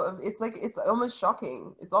very sort of, it's like it's almost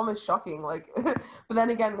shocking. It's almost shocking. Like, but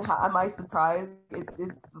then again, am I surprised?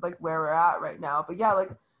 It's like where we're at right now. But yeah,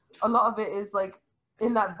 like a lot of it is like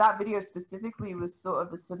in that video specifically was sort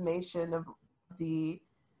of a summation of the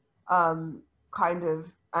kind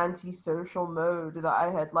of antisocial mode that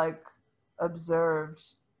I had like observed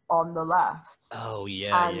on the left. Oh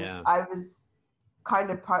yeah, And yeah. I was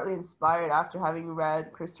kind of partly inspired after having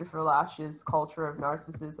read Christopher Lash's Culture of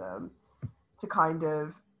Narcissism to kind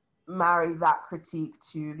of marry that critique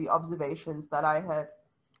to the observations that I had,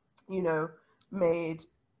 you know, made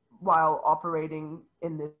while operating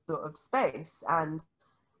in this sort of space. And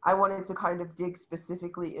I wanted to kind of dig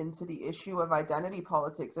specifically into the issue of identity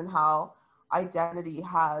politics and how identity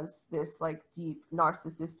has this like deep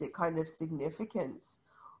narcissistic kind of significance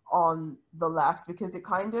on the left, because it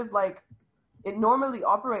kind of like, it normally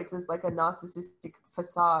operates as like a narcissistic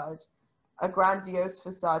facade, a grandiose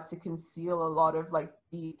facade to conceal a lot of like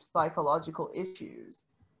deep psychological issues.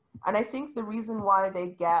 And I think the reason why they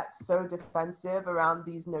get so defensive around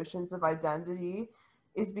these notions of identity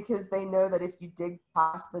is because they know that if you dig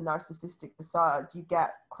past the narcissistic facade, you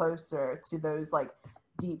get closer to those like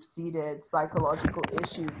deep-seated psychological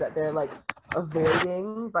issues that they're like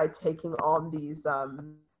avoiding by taking on these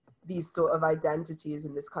sort of identities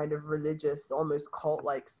in this kind of religious, almost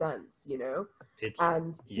cult-like sense, you know?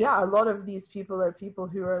 And yeah, a lot of these people are people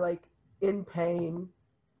who are like in pain,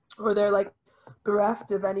 or they're like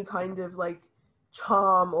bereft of any kind of like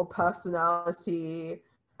charm or personality.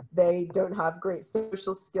 They don't have great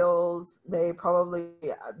social skills. They probably,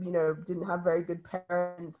 you know, didn't have very good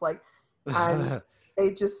parents. Like, and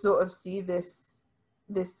they just sort of see this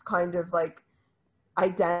kind of like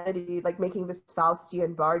identity, like making this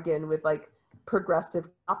Faustian bargain with like progressive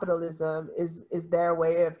capitalism is their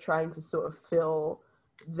way of trying to sort of fill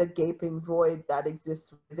the gaping void that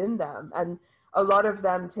exists within them. And a lot of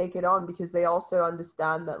them take it on because they also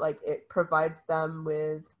understand that like it provides them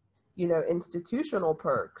with, you know, institutional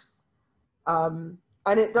perks. And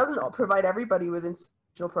it doesn't provide everybody with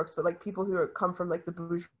institutional perks, but like people who come from like the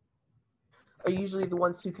bourgeoisie are usually the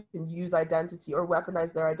ones who can use identity or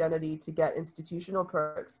weaponize their identity to get institutional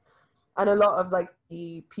perks. And a lot of like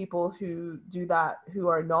the people who do that, who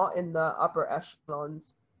are not in the upper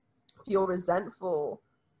echelons, feel resentful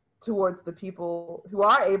towards the people who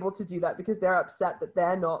are able to do that because they're upset that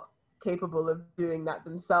they're not capable of doing that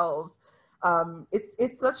themselves.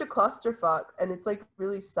 It's such a clusterfuck, and it's like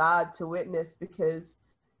really sad to witness because,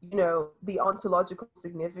 you know, the ontological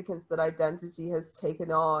significance that identity has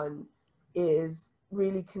taken on is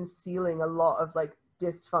really concealing a lot of like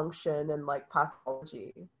dysfunction and like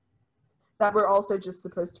pathology that we're also just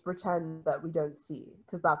supposed to pretend that we don't see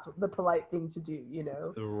because that's the polite thing to do, you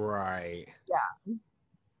know? Right. Yeah.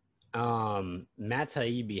 Matt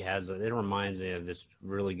Taibbi it reminds me of this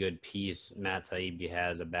really good piece Matt Taibbi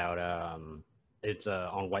has about it's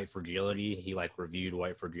on white fragility. He like reviewed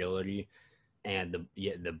white fragility and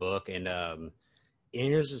the book, and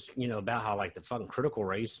it was just, you know, about how like the fucking critical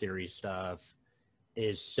race theory stuff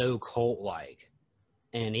is so cult like,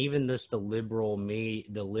 and even the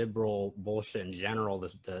liberal bullshit in general,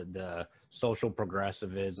 the social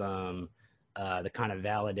progressivism, the kind of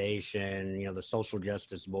validation, you know, the social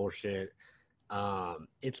justice bullshit.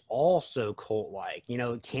 It's all so cult like, you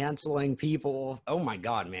know, canceling people. Oh my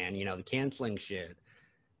god, man, you know, the canceling shit.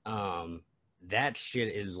 Um, that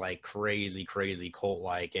shit is like crazy cult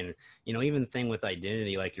like, and you know, even the thing with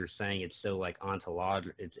identity, like you're saying, it's so like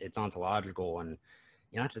ontological. It's ontological, and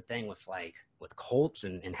you know, that's the thing with like with cults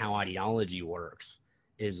and how ideology works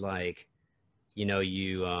is like, you know, they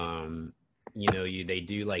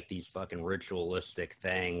do like these fucking ritualistic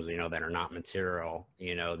things, you know, that are not material,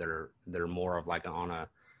 you know, they're more of like on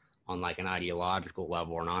like an ideological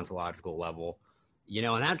level or an ontological level, you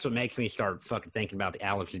know, and that's what makes me start fucking thinking about the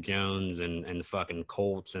Alex Jones and the fucking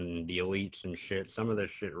cults and the elites and shit. Some of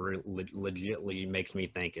this shit legitly makes me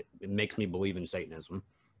think it makes me believe in Satanism.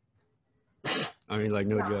 I mean, like,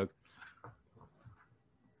 no joke.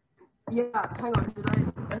 Yeah, hang on. Did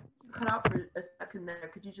I cut out for a second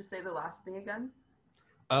there? Could you just say the last thing again?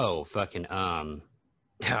 Oh, fucking, oh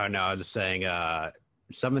no, I was just saying,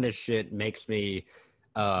 some of this shit makes me,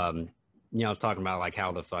 you know, I was talking about like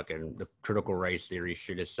how the critical race theory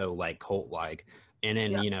shit is so like cult like, and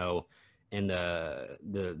then, you know, and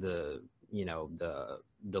you know,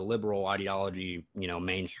 the liberal ideology, you know,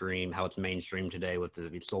 mainstream, how it's mainstream today with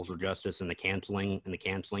the social justice and the canceling and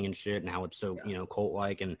shit, and how it's so, you know, cult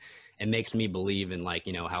like, and it makes me believe in like,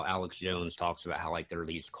 you know, how Alex Jones talks about how like there are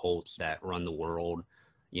these cults that run the world,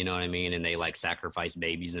 you know what I mean, and they like sacrifice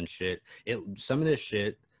babies and shit. Some of this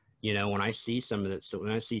shit, you know, when I see some of this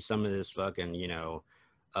fucking, you know,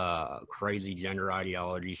 crazy gender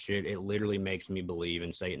ideology shit, it literally makes me believe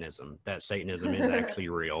in Satanism, that Satanism is actually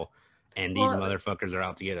real, and these motherfuckers are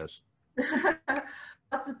out to get us.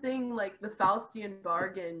 That's the thing, like the Faustian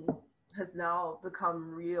bargain has now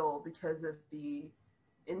become real because of the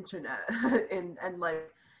internet and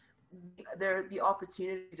like the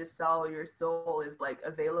opportunity to sell your soul is like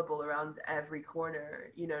available around every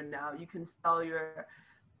corner. You know, now you can sell your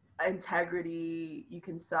integrity, you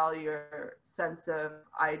can sell your sense of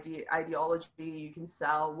ideology, you can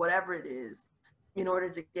sell whatever it is in order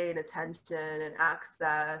to gain attention and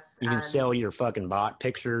access. You can sell your fucking bot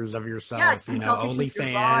pictures of yourself, you you know,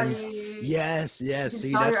 OnlyFans. Yes, see,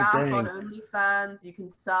 sell that's your the ass thing. on OnlyFans. You can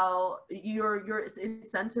sell. You're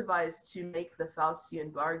incentivized to make the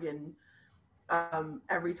Faustian bargain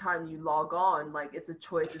every time you log on. Like it's a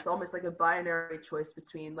choice. It's almost like a binary choice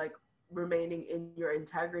between like remaining in your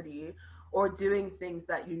integrity or doing things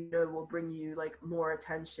that you know will bring you like more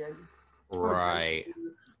attention, right,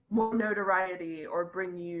 more notoriety, or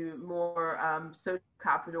bring you more social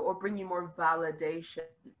capital, or bring you more validation.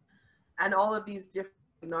 And all of these different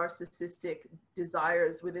narcissistic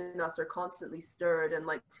desires within us are constantly stirred and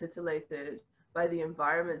like titillated by the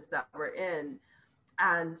environments that we're in.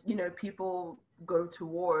 And you know, people go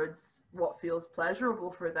towards what feels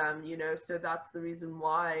pleasurable for them, you know, so that's the reason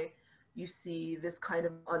why you see this kind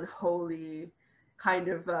of unholy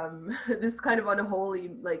this kind of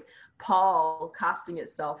unholy like pall casting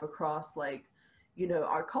itself across like, you know,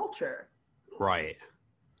 our culture. right.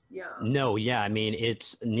 Yeah. No, yeah, I mean,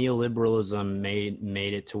 it's neoliberalism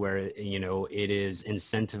made it to where, you know, it is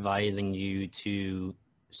incentivizing you to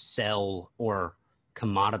sell or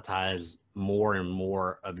commoditize more and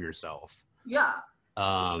more of yourself. Yeah.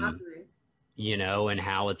 Exactly. You know, and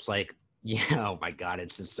how it's like, yeah, oh my god,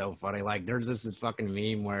 it's just so funny. Like there's this fucking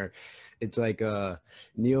meme where it's like a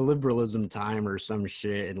neoliberalism time or some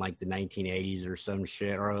shit in like the 1980s or some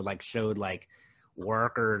shit, or it like showed like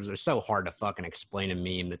workers. It's so hard to fucking explain a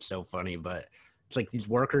meme that's so funny, but it's like these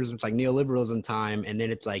workers, it's like neoliberalism time, and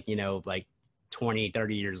then it's like, you know, like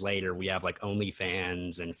 20-30 years later we have like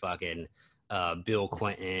OnlyFans and fucking Bill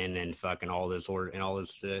Clinton and fucking all this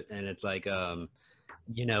shit, and it's like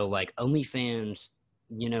you know, like OnlyFans,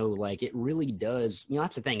 you know, like it really does, you know,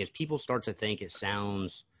 that's the thing is people start to think it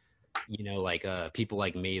sounds you know, like people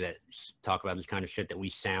like me that talk about this kind of shit, that we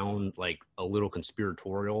sound like a little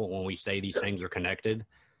conspiratorial when we say these things are connected.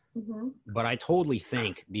 Mm-hmm. But I totally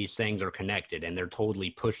think these things are connected, and they're totally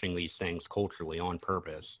pushing these things culturally on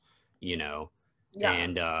purpose, you know. Yeah.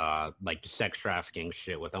 And like the sex trafficking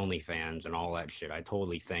shit with OnlyFans and all that shit, I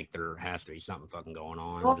totally think there has to be something fucking going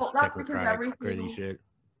on. Well, This that's because technocratic crazy everything. shit.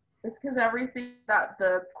 It's because everything that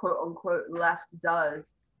the quote unquote left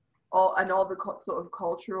does, all the sort of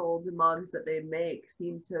cultural demands that they make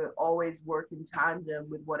seem to always work in tandem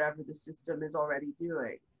with whatever the system is already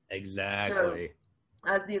doing. So Exactly.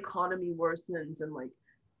 as the economy worsens and like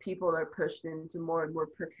people are pushed into more and more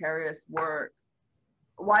precarious work,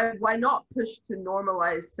 why not push to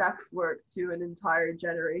normalize sex work to an entire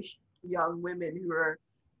generation of young women who are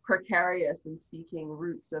precarious and seeking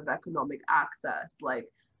routes of economic access? Like,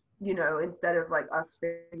 you know, instead of like us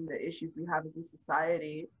facing the issues we have as a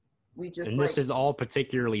society, we just And this like, is all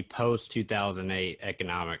particularly post 2008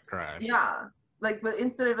 economic crash. yeah, like, but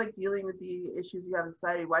instead of like dealing with the issues we have in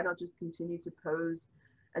society, why not just continue to pose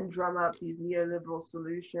and drum up these neoliberal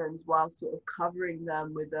solutions while sort of covering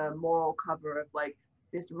them with a moral cover of like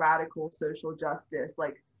this radical social justice,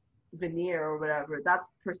 like veneer or whatever? That's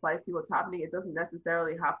precisely what's happening. It doesn't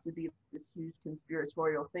necessarily have to be this huge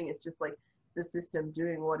conspiratorial thing. It's just like the system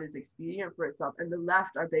doing what is expedient for itself. And the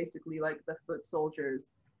left are basically like the foot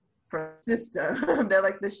soldiers for the system. They're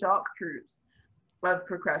like the shock troops of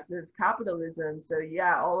progressive capitalism. So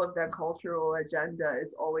yeah, all of their cultural agenda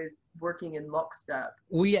is always working in lockstep.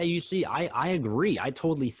 Well, yeah, you see, I agree. I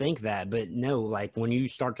totally think that, but no, like when you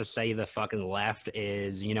start to say the fucking left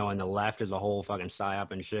is, you know, and the left is a whole fucking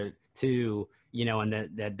psyop and shit too, you know, and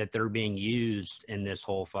that they're being used in this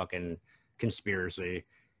whole fucking conspiracy,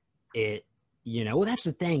 it, you know, well, that's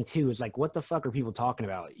the thing too, is like, what the fuck are people talking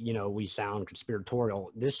about? You know, we sound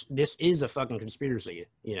conspiratorial. This is a fucking conspiracy,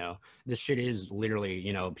 you know. This shit is literally,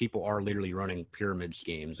 you know, people are literally running pyramid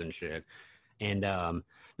schemes and shit. And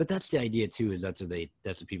but that's the idea too, is that's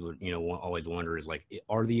what people, you know, always wonder, is like,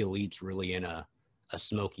 are the elites really in a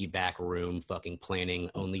smoky back room fucking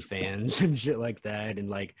planning OnlyFans and shit like that,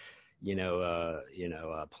 and like,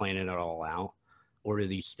 planning it all out, or do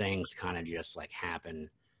these things kind of just like happen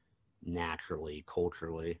naturally,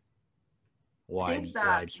 culturally, I think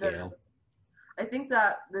wide scale? I think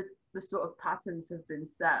that the sort of patterns have been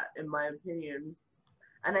set, in my opinion.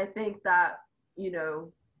 And I think that, you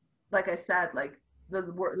know, like I said, like the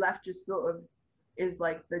left just sort of is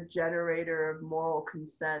like the generator of moral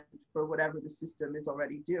consent for whatever the system is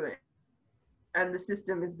already doing. And the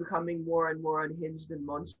system is becoming more and more unhinged and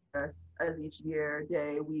monstrous as each year,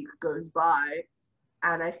 day, week goes by.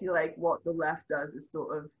 And I feel like what the left does is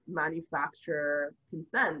sort of manufacture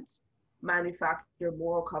consent, manufacture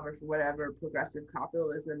moral cover for whatever progressive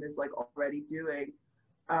capitalism is like already doing.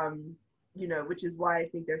 Um, you know, which is why I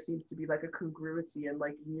think there seems to be like a congruity and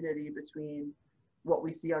like unity between what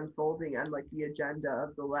we see unfolding and like the agenda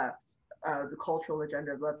of the left, the cultural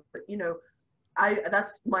agenda of the left. But, you know,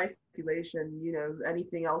 that's my speculation. You know,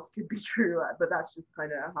 anything else could be true, but that's just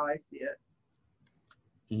kind of how I see it.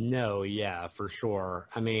 No, yeah, for sure.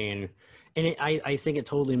 I mean, and I think it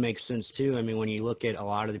totally makes sense too. I mean, when you look at a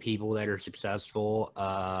lot of the people that are successful,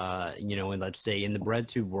 you know, and let's say in the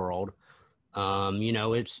breadtube world, you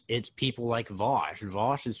know, it's people like Vosh.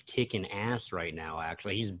 Vosh is kicking ass right now.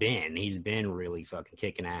 Actually, he's been really fucking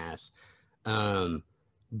kicking ass.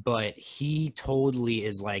 But he totally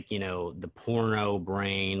is like, you know, the porno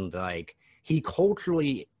brain. Like, he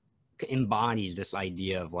culturally embodies this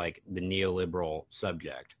idea of like the neoliberal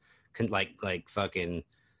subject, like fucking,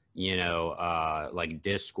 you know, like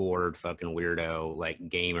Discord fucking weirdo, like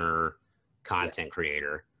gamer content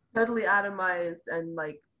creator. Totally atomized and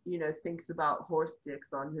like, you know, thinks about horse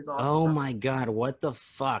dicks on his off. Oh my god, what the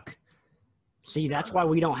fuck? See, that's why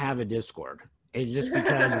we don't have a Discord. It's just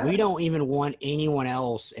because we don't even want anyone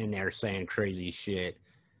else in there saying crazy shit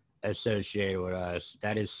associated with us.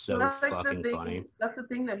 That is so that's like fucking funny. That's the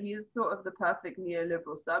thing, that he's sort of the perfect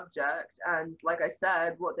neoliberal subject, and like I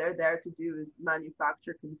said, what they're there to do is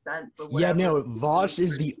manufacture consent for Yeah, whatever. no, Vosh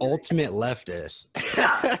is the ultimate leftist.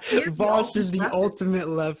 Yeah, Vosh is the ultimate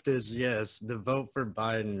leftist. Yes, the vote for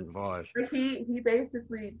Biden, Vosh. Like he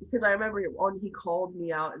basically, because I remember he called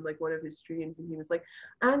me out in like one of his streams, and he was like,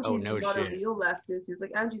 Angie's not a real leftist. He was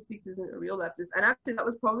like, Angie Speaks isn't a real leftist. And actually that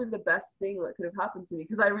was probably the best thing that could have happened to me,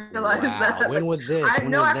 because I realized that when was this?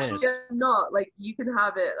 I'm not, like, you can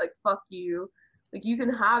have it, like, fuck you. Like, you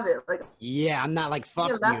can have it, like, yeah, I'm not like fuck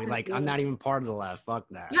you, like I'm not even part of the left, fuck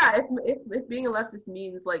that. Yeah, if being a leftist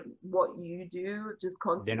means like what you do, just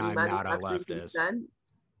constantly then I'm not a leftist. Consent,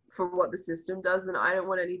 for what the system does, and I don't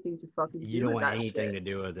want anything to fucking You do don't with want that anything shit. to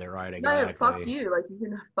do with it, right? No, fuck Exactly. you. Like, you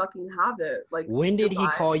can fucking have it. Like, When did he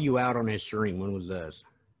goodbye. call you out on his stream? When was this?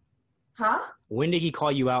 Huh? When did he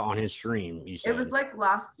call you out on his stream? You It was said. like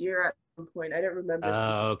last year at some point. I don't remember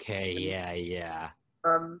specifically. Okay, yeah.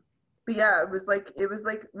 But yeah, it was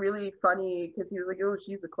like really funny because he was like, "Oh,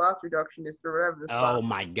 she's a class reductionist or whatever the Oh fuck,"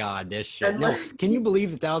 my god, this shit. and No, like, can you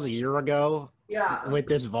believe that was a year ago yeah, with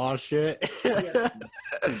this Voss shit? yeah,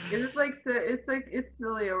 it was like, so it's like it's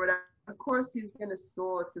silly or whatever. Of course, he's gonna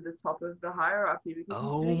soar to the top of the hierarchy because he's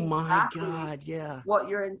Oh doing my exactly god, yeah. what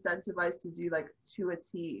you're incentivized to do, like to a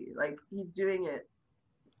T. Like he's doing it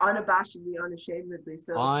unabashedly, unashamedly.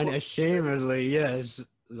 So of course, Unashamedly, yes.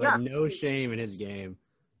 Like yeah, no shame in his game.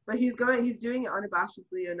 but he's doing it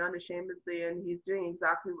unabashedly and unashamedly, and he's doing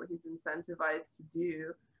exactly what he's incentivized to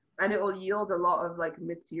do, and it will yield a lot of like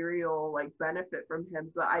material like benefit from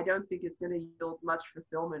him. But I don't think it's going to yield much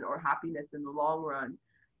fulfillment or happiness in the long run,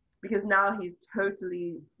 because now he's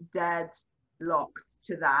totally deadlocked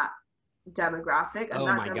to that demographic, and Oh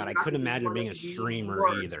that my god, I couldn't demographic is imagine one of being a the streamer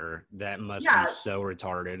worst. either. That must be Yeah, so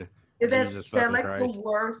retarded. they're, Jesus they're fucking like the Christ.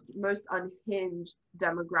 worst, most unhinged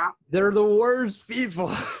demographic. They're the worst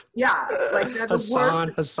people. Yeah, like they're the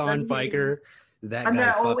worst. Hassan Piker. That And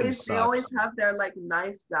guy fucking they always sucks. have their like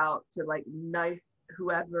knives out to like knife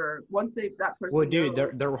whoever once that Well, person dude,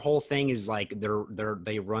 knows. their whole thing is like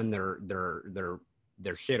they run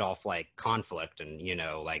their shit off like conflict and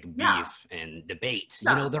like Yeah, beef and debates.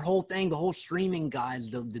 yeah, Their whole thing, the whole streaming guys,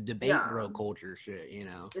 the debate yeah. bro culture shit.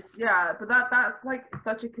 Yeah, but that's like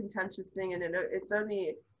such a contentious thing, and it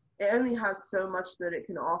only has so much that it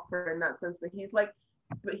can offer in that sense. But he's like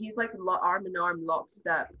arm in arm,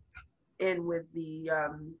 lockstep in with the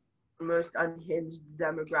most unhinged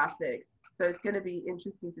demographics. So it's going to be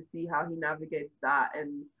interesting to see how he navigates that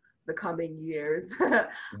in the coming years. Good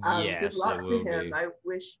Yes, luck it to will him. be. I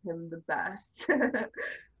wish him the best.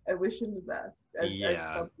 I wish him the best, as Yeah.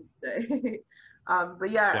 Trump would say.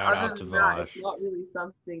 But yeah, Shout out other to than that, Vosh. it's not really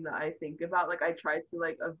something that I think about. Like I try to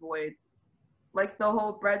like avoid like the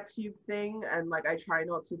whole bread tube thing, and like I try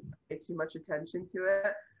not to pay too much attention to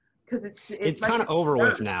it because It's like kind of it's over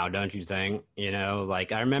with dirt. now, don't you think?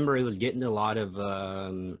 Like I remember it was getting a lot of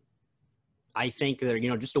I think that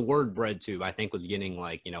just the word bread tube I think was getting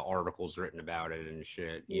like articles written about it and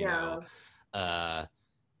shit. Yeah.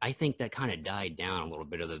 I think that kind of died down a little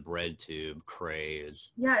bit of the bread tube craze.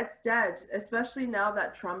 Yeah, it's dead, especially now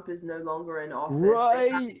that Trump is no longer in office.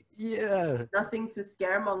 Right? Yeah. Nothing to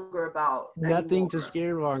scaremonger about Nothing to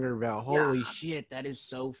anymore. scaremonger about. Yeah. Holy shit, that is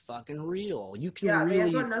so fucking real. You can Yeah, really.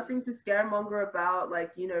 they've got nothing to scaremonger about. Like,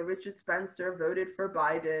 Richard Spencer voted for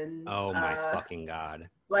Biden. Oh my fucking god.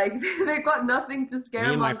 Like, they've got nothing to scaremonger about.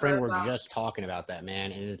 Me and my friend were just talking about that,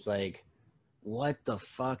 man, and it's like, what the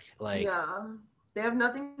fuck? Like, yeah. They have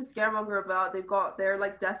nothing to scaremonger about. They're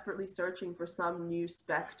like desperately searching for some new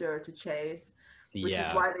specter to chase, which is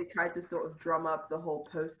why they tried to sort of drum up the whole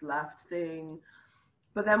post-left thing.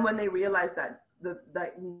 But then when they realized that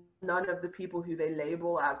none of the people who they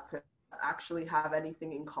label as actually have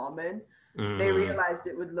anything in common, they realized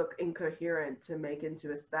it would look incoherent to make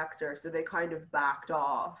into a specter, so they kind of backed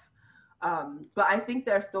off. But I think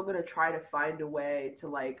they're still going to try to find a way to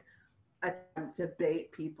like attempt to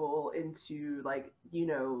bait people into like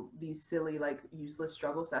these silly like useless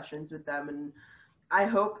struggle sessions with them, and I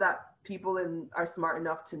hope that people are smart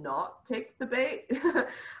enough to not take the bait,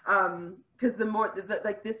 because the more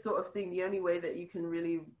like this sort of thing, the only way that you can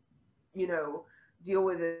really deal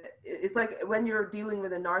with it, it's like when you're dealing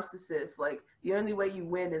with a narcissist, like the only way you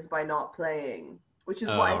win is by not playing, which is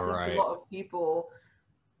what I think a lot of people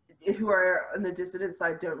who are on the dissident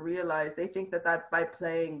side don't realize. They think that by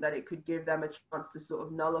playing that it could give them a chance to sort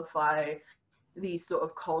of nullify these sort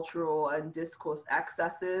of cultural and discourse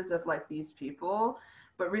excesses of like these people,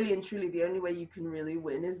 but really and truly the only way you can really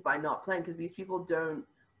win is by not playing, because these people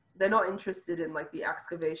they're not interested in like the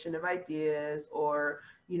excavation of ideas or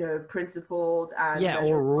principled and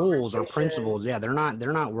or rules or principles. Yeah, they're not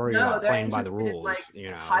worried about playing by the rules.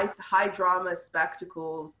 In, like, high drama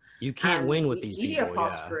spectacles. You can't win with these media people.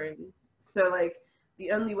 Posturing. Yeah. So like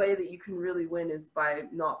the only way that you can really win is by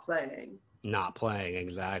not playing. Not playing,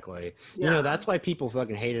 exactly. Yeah. That's why people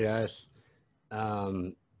fucking hated us.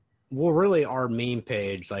 Well, really, our meme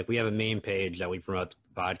page, like we have a meme page that we promote the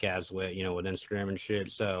podcast with, with Instagram and shit.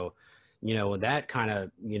 So, that kind of,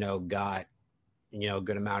 got, a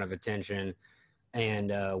good amount of attention,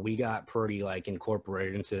 and we got pretty like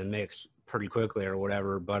incorporated into the mix pretty quickly or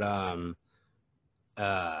whatever. But,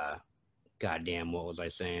 goddamn, what was I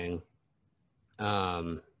saying?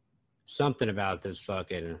 something about this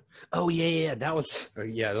fucking. Oh yeah, that was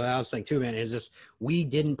that was thing too, man. Is just we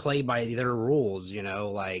didn't play by their rules, you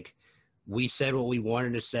know. Like we said what we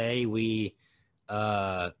wanted to say. We,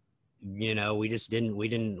 you know, we just we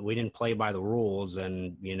didn't play by the rules,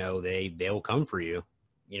 and you know they'll come for you.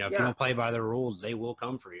 You know, if you don't play by the rules, they will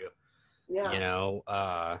come for you. Yeah. You know,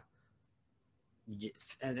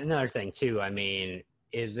 and another thing too. I mean,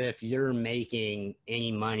 is if you're making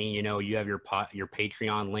any money, you know, you have your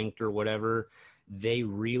Patreon linked or whatever, they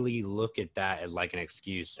really look at that as like an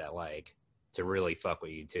excuse that like to really fuck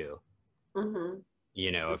with you too. Mm-hmm.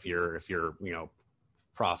 You know, if you're you know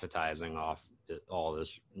profitizing off all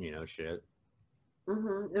this you know shit.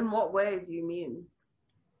 Mm-hmm. In what way do you mean?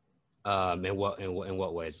 In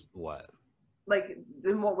what ways? What? Like,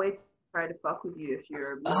 in what way to try to fuck with you if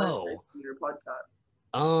you're monetizing your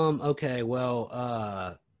podcast? Okay,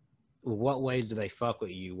 well, what ways do they fuck with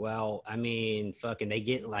you? Well, I mean, fucking, they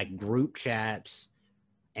get like group chats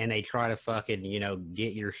and they try to fucking, you know,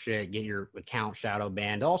 get your account shadow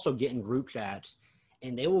banned. Also, get in group chats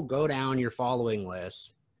and they will go down your following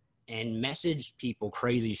list and message people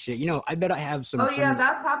crazy shit. You know, I bet I have some. Oh yeah,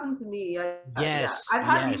 that's happened to me. Yes, I've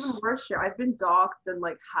had even worse shit. I've been doxxed and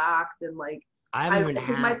like hacked and like I haven't been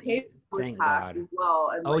hacked. My PayPal was hacked as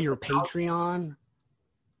well. And, oh, like, your Patreon?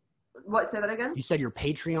 What? Say that again? You said your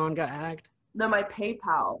Patreon got hacked? No, my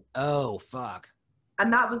PayPal. Oh fuck.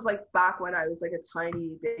 And that was like back when I was like a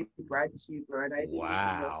tiny baby bread tuber, and I didn't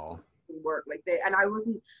even work like they. And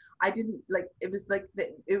I didn't like. It was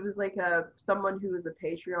like someone who was a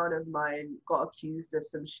Patreon of mine got accused of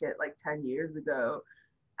some shit like 10 years ago,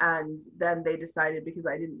 and then they decided, because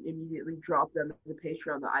I didn't immediately drop them as a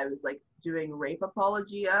Patreon, that I was like doing rape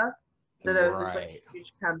apologia. So there was this like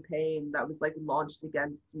huge campaign that was like launched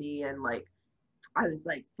against me, and like I was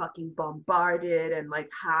like fucking bombarded and like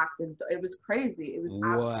hacked, and it was crazy. It was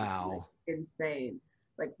absolutely insane,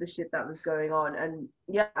 like the shit that was going on. And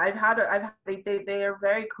yeah, they are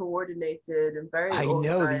very coordinated and very organized.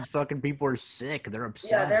 Know these fucking people are sick. They're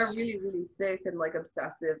obsessed. Yeah, they're really, really sick and like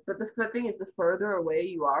obsessive. But the thing is, the further away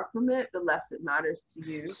you are from it, the less it matters to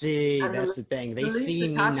you. See, and that's the thing. They see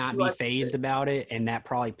me not be phased about it, and that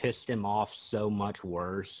probably pissed him off so much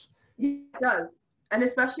worse. Yeah, it does. And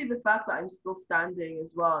especially the fact that I'm still standing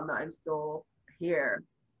as well, and that I'm still here.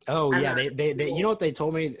 Oh yeah, they you know what they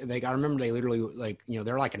told me? Like, I remember they literally, like, you know,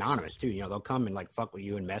 they're like anonymous too. You know, they'll come and like fuck with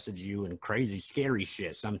you and message you and crazy scary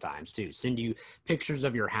shit sometimes too. Send you pictures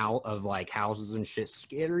of your house, of like houses and shit.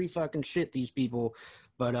 Scary fucking shit, these people.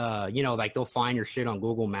 But you know, like they'll find your shit on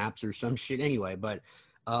Google Maps or some shit anyway. But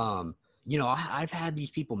you know, I've had these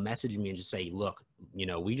people message me and just say, look, you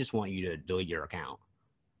know, we just want you to delete your account.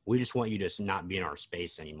 We just want you to not be in our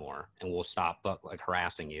space anymore, and we'll stop like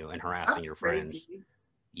harassing you and harassing your friends.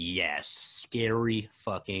 Yes, scary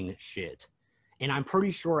fucking shit. And I'm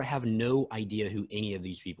pretty sure I have no idea who any of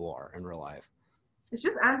these people are in real life. It's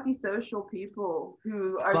just antisocial people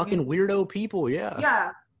who are fucking weirdo people, yeah.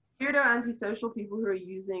 Yeah, weirdo antisocial people who are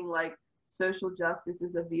using like social justice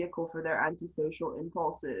as a vehicle for their antisocial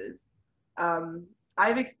impulses.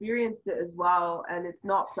 I've experienced it as well, and it's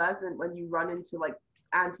not pleasant when you run into like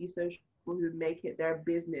antisocial people who make it their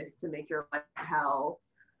business to make your life hell.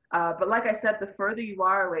 But like I said, the further you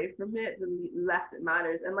are away from it, the less it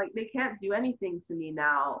matters. And like they can't do anything to me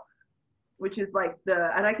now, which is like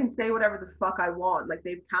and I can say whatever the fuck I want. Like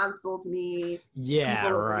they've canceled me. Yeah,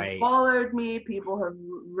 people right. Have followed me. People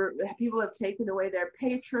have taken away their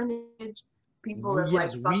patronage. People have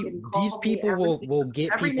like fucking these people will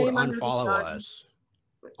get people to unfollow us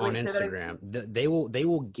on Instagram. They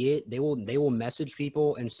will message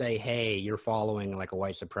people and say, hey, you're following like a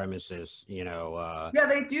white supremacist, you know. Yeah,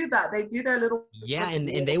 they do that. They do their little and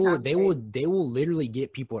they will literally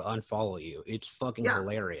get people to unfollow you. It's fucking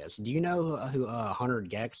hilarious. Do you know who 100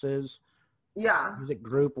 Gex is? Yeah. Music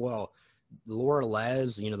group. Well, Laura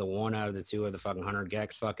Les, you know, the one out of the two of the fucking 100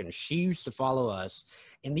 Gex, fucking, she used to follow us,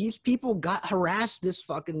 and these people got harassed this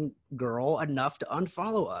fucking girl enough to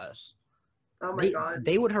unfollow us. Oh my God.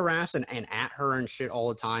 They would harass and at her and shit all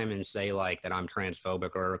the time and say like that I'm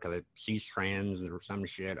transphobic or because she's trans or some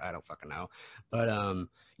shit. I don't fucking know. But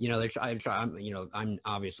you know, I'm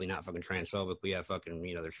obviously not fucking transphobic. We have fucking,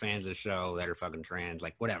 you know, there's fans of the show that are fucking trans,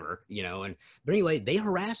 like whatever, you know. And but anyway, they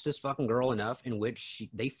harassed this fucking girl enough in which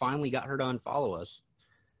they finally got her to unfollow us.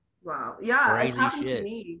 Wow. Yeah, crazy it's happened shit. To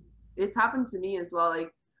me. It's happened to me as well.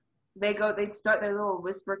 Like they'd start their little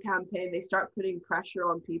whisper campaign. They start putting pressure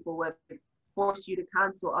on people with force you to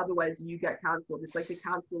cancel, otherwise you get canceled. It's like the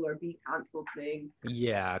cancel or be canceled thing.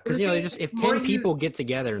 Yeah, because you know, if 10 people get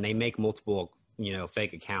together and they make multiple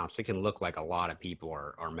fake accounts, it can look like a lot of people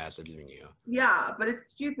are messaging you. Yeah, but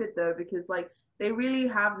it's stupid though, because like they really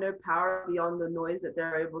have no power beyond the noise that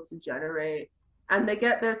they're able to generate. And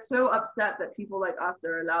they're so upset that people like us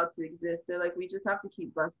are allowed to exist. So like we just have to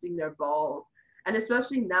keep busting their balls. And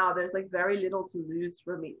especially now, there's like very little to lose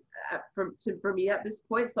for me, for me at this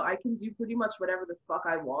point. So I can do pretty much whatever the fuck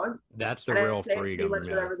I want. That's the And I real say freedom. pretty much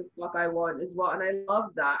whatever the fuck I want as well. And I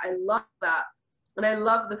love that. I love that. And I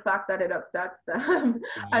love the fact that it upsets them.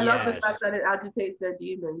 I love the fact that it agitates their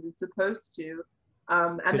demons. It's supposed to.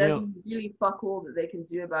 And there's really fuck all that they can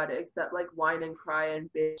do about it, except like whine and cry and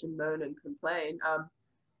bitch and moan and complain.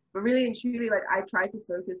 But really and truly, like I try to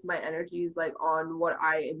focus my energies like on what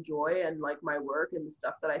I enjoy and like my work and the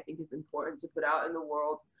stuff that I think is important to put out in the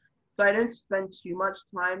world. So I don't spend too much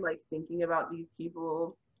time like thinking about these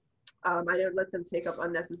people. I don't let them take up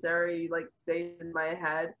unnecessary like space in my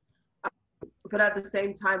head. But at the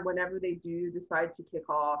same time, whenever they do decide to kick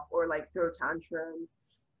off or like throw tantrums,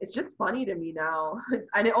 it's just funny to me now.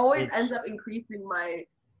 And it always ends up increasing my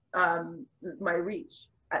my reach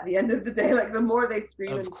at the end of the day. Like the more they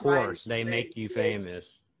scream, of course they make you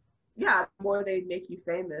famous. Yeah, the more they make you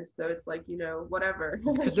famous. So it's like, whatever.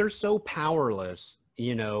 Because they're so powerless, they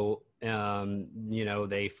have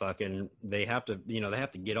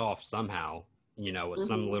to get off somehow, with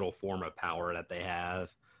some little form of power that they have.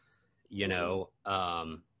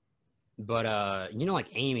 Like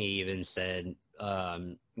Amy even said,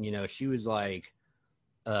 she was like,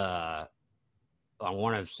 on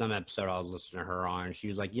one of some episode I was listening to her on, she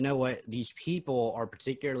was like, you know what, these people are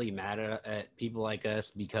particularly mad at people like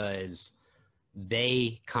us because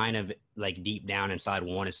they kind of like deep down inside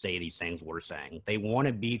want to say these things we're saying. They want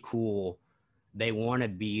to be cool. They want to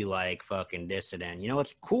be like fucking dissident.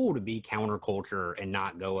 It's cool to be counterculture and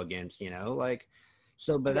not go against,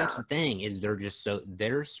 but that's the thing, is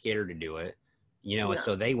they're scared to do it, and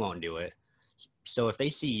so they won't do it. So if they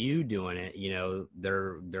see you doing it,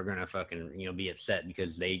 they're gonna fucking be upset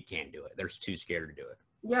because they can't do it. They're too scared to do it.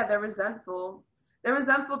 Yeah, they're resentful. They're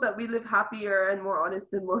resentful that we live happier and more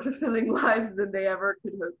honest and more fulfilling lives than they ever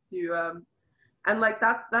could hope to. And like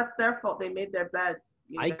that's their fault. They made their beds.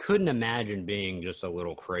 I couldn't imagine being just a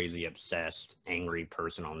little crazy, obsessed, angry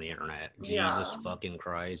person on the internet. Jesus fucking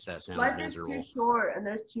Christ, that sounds miserable. Life is too short, and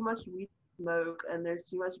there's too much weed to smoke, and there's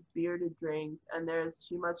too much beer to drink, and there's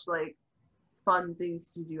too much like fun things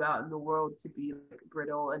to do out in the world to be like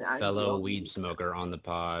brittle and fellow weed smoker on the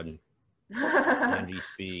pod. Angie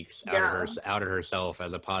speaks outed herself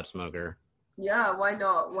as a pot smoker. Yeah, why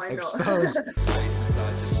not? Why Exposed. not? Space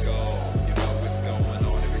inside your skull. You know what's going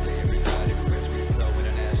on every night. Every so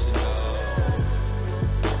international.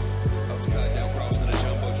 Upside down cross in a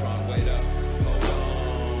jumbotron. Wait up, hold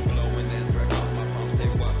on. Blowing and break on my palm. Say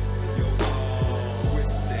what? Yo, switch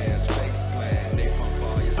stance, face plan. They pump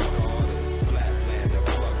all your starters. Flatland, a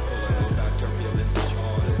plug pulling those back turbulence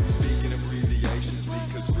charters. Speaking abbreviations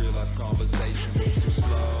because real life conversation moves too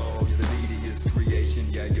slow. You're the media's creation.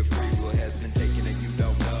 Yeah, your free will has been taken and you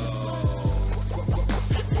don't know.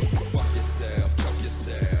 Fuck yourself, choke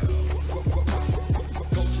yourself.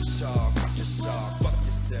 Culture shock, just talk. Fuck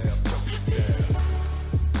yourself, choke yourself.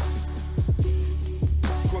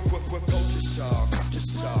 Culture shock,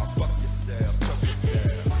 just talk. Fuck yourself, choke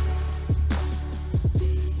yourself.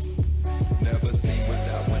 Never seen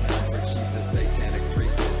without 100. She's a satanic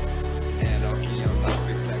priestess. Anarchy on life,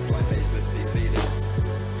 big black fly faceless, see fetus.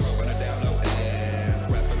 Throwing it down low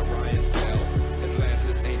and rapping Orion's belt.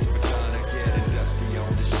 Atlantis, ancient vagina, getting dusty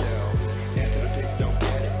on the shelf. Anthropix don't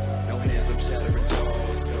get it. No hands, I'm shattering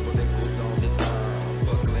jaws. Several nickels on the dime.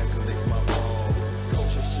 Buckle and collect my balls.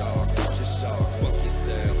 Culture shock, fuck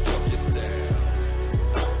yourself, choke yourself.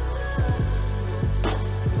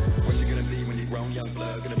 What you gonna be when you grown, young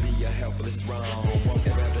blood? Gonna be a helpless wrong. Won't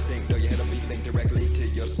ever have to think, though your head will be linked directly to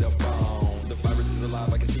your cell phone. The virus is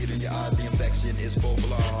alive, I can see it in your eye. The infection is full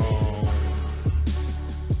blown.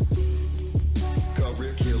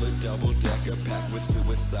 Career killer, double decker, packed with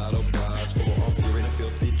suicidal vibes. For on fear in a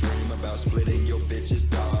filthy dream about splitting your bitch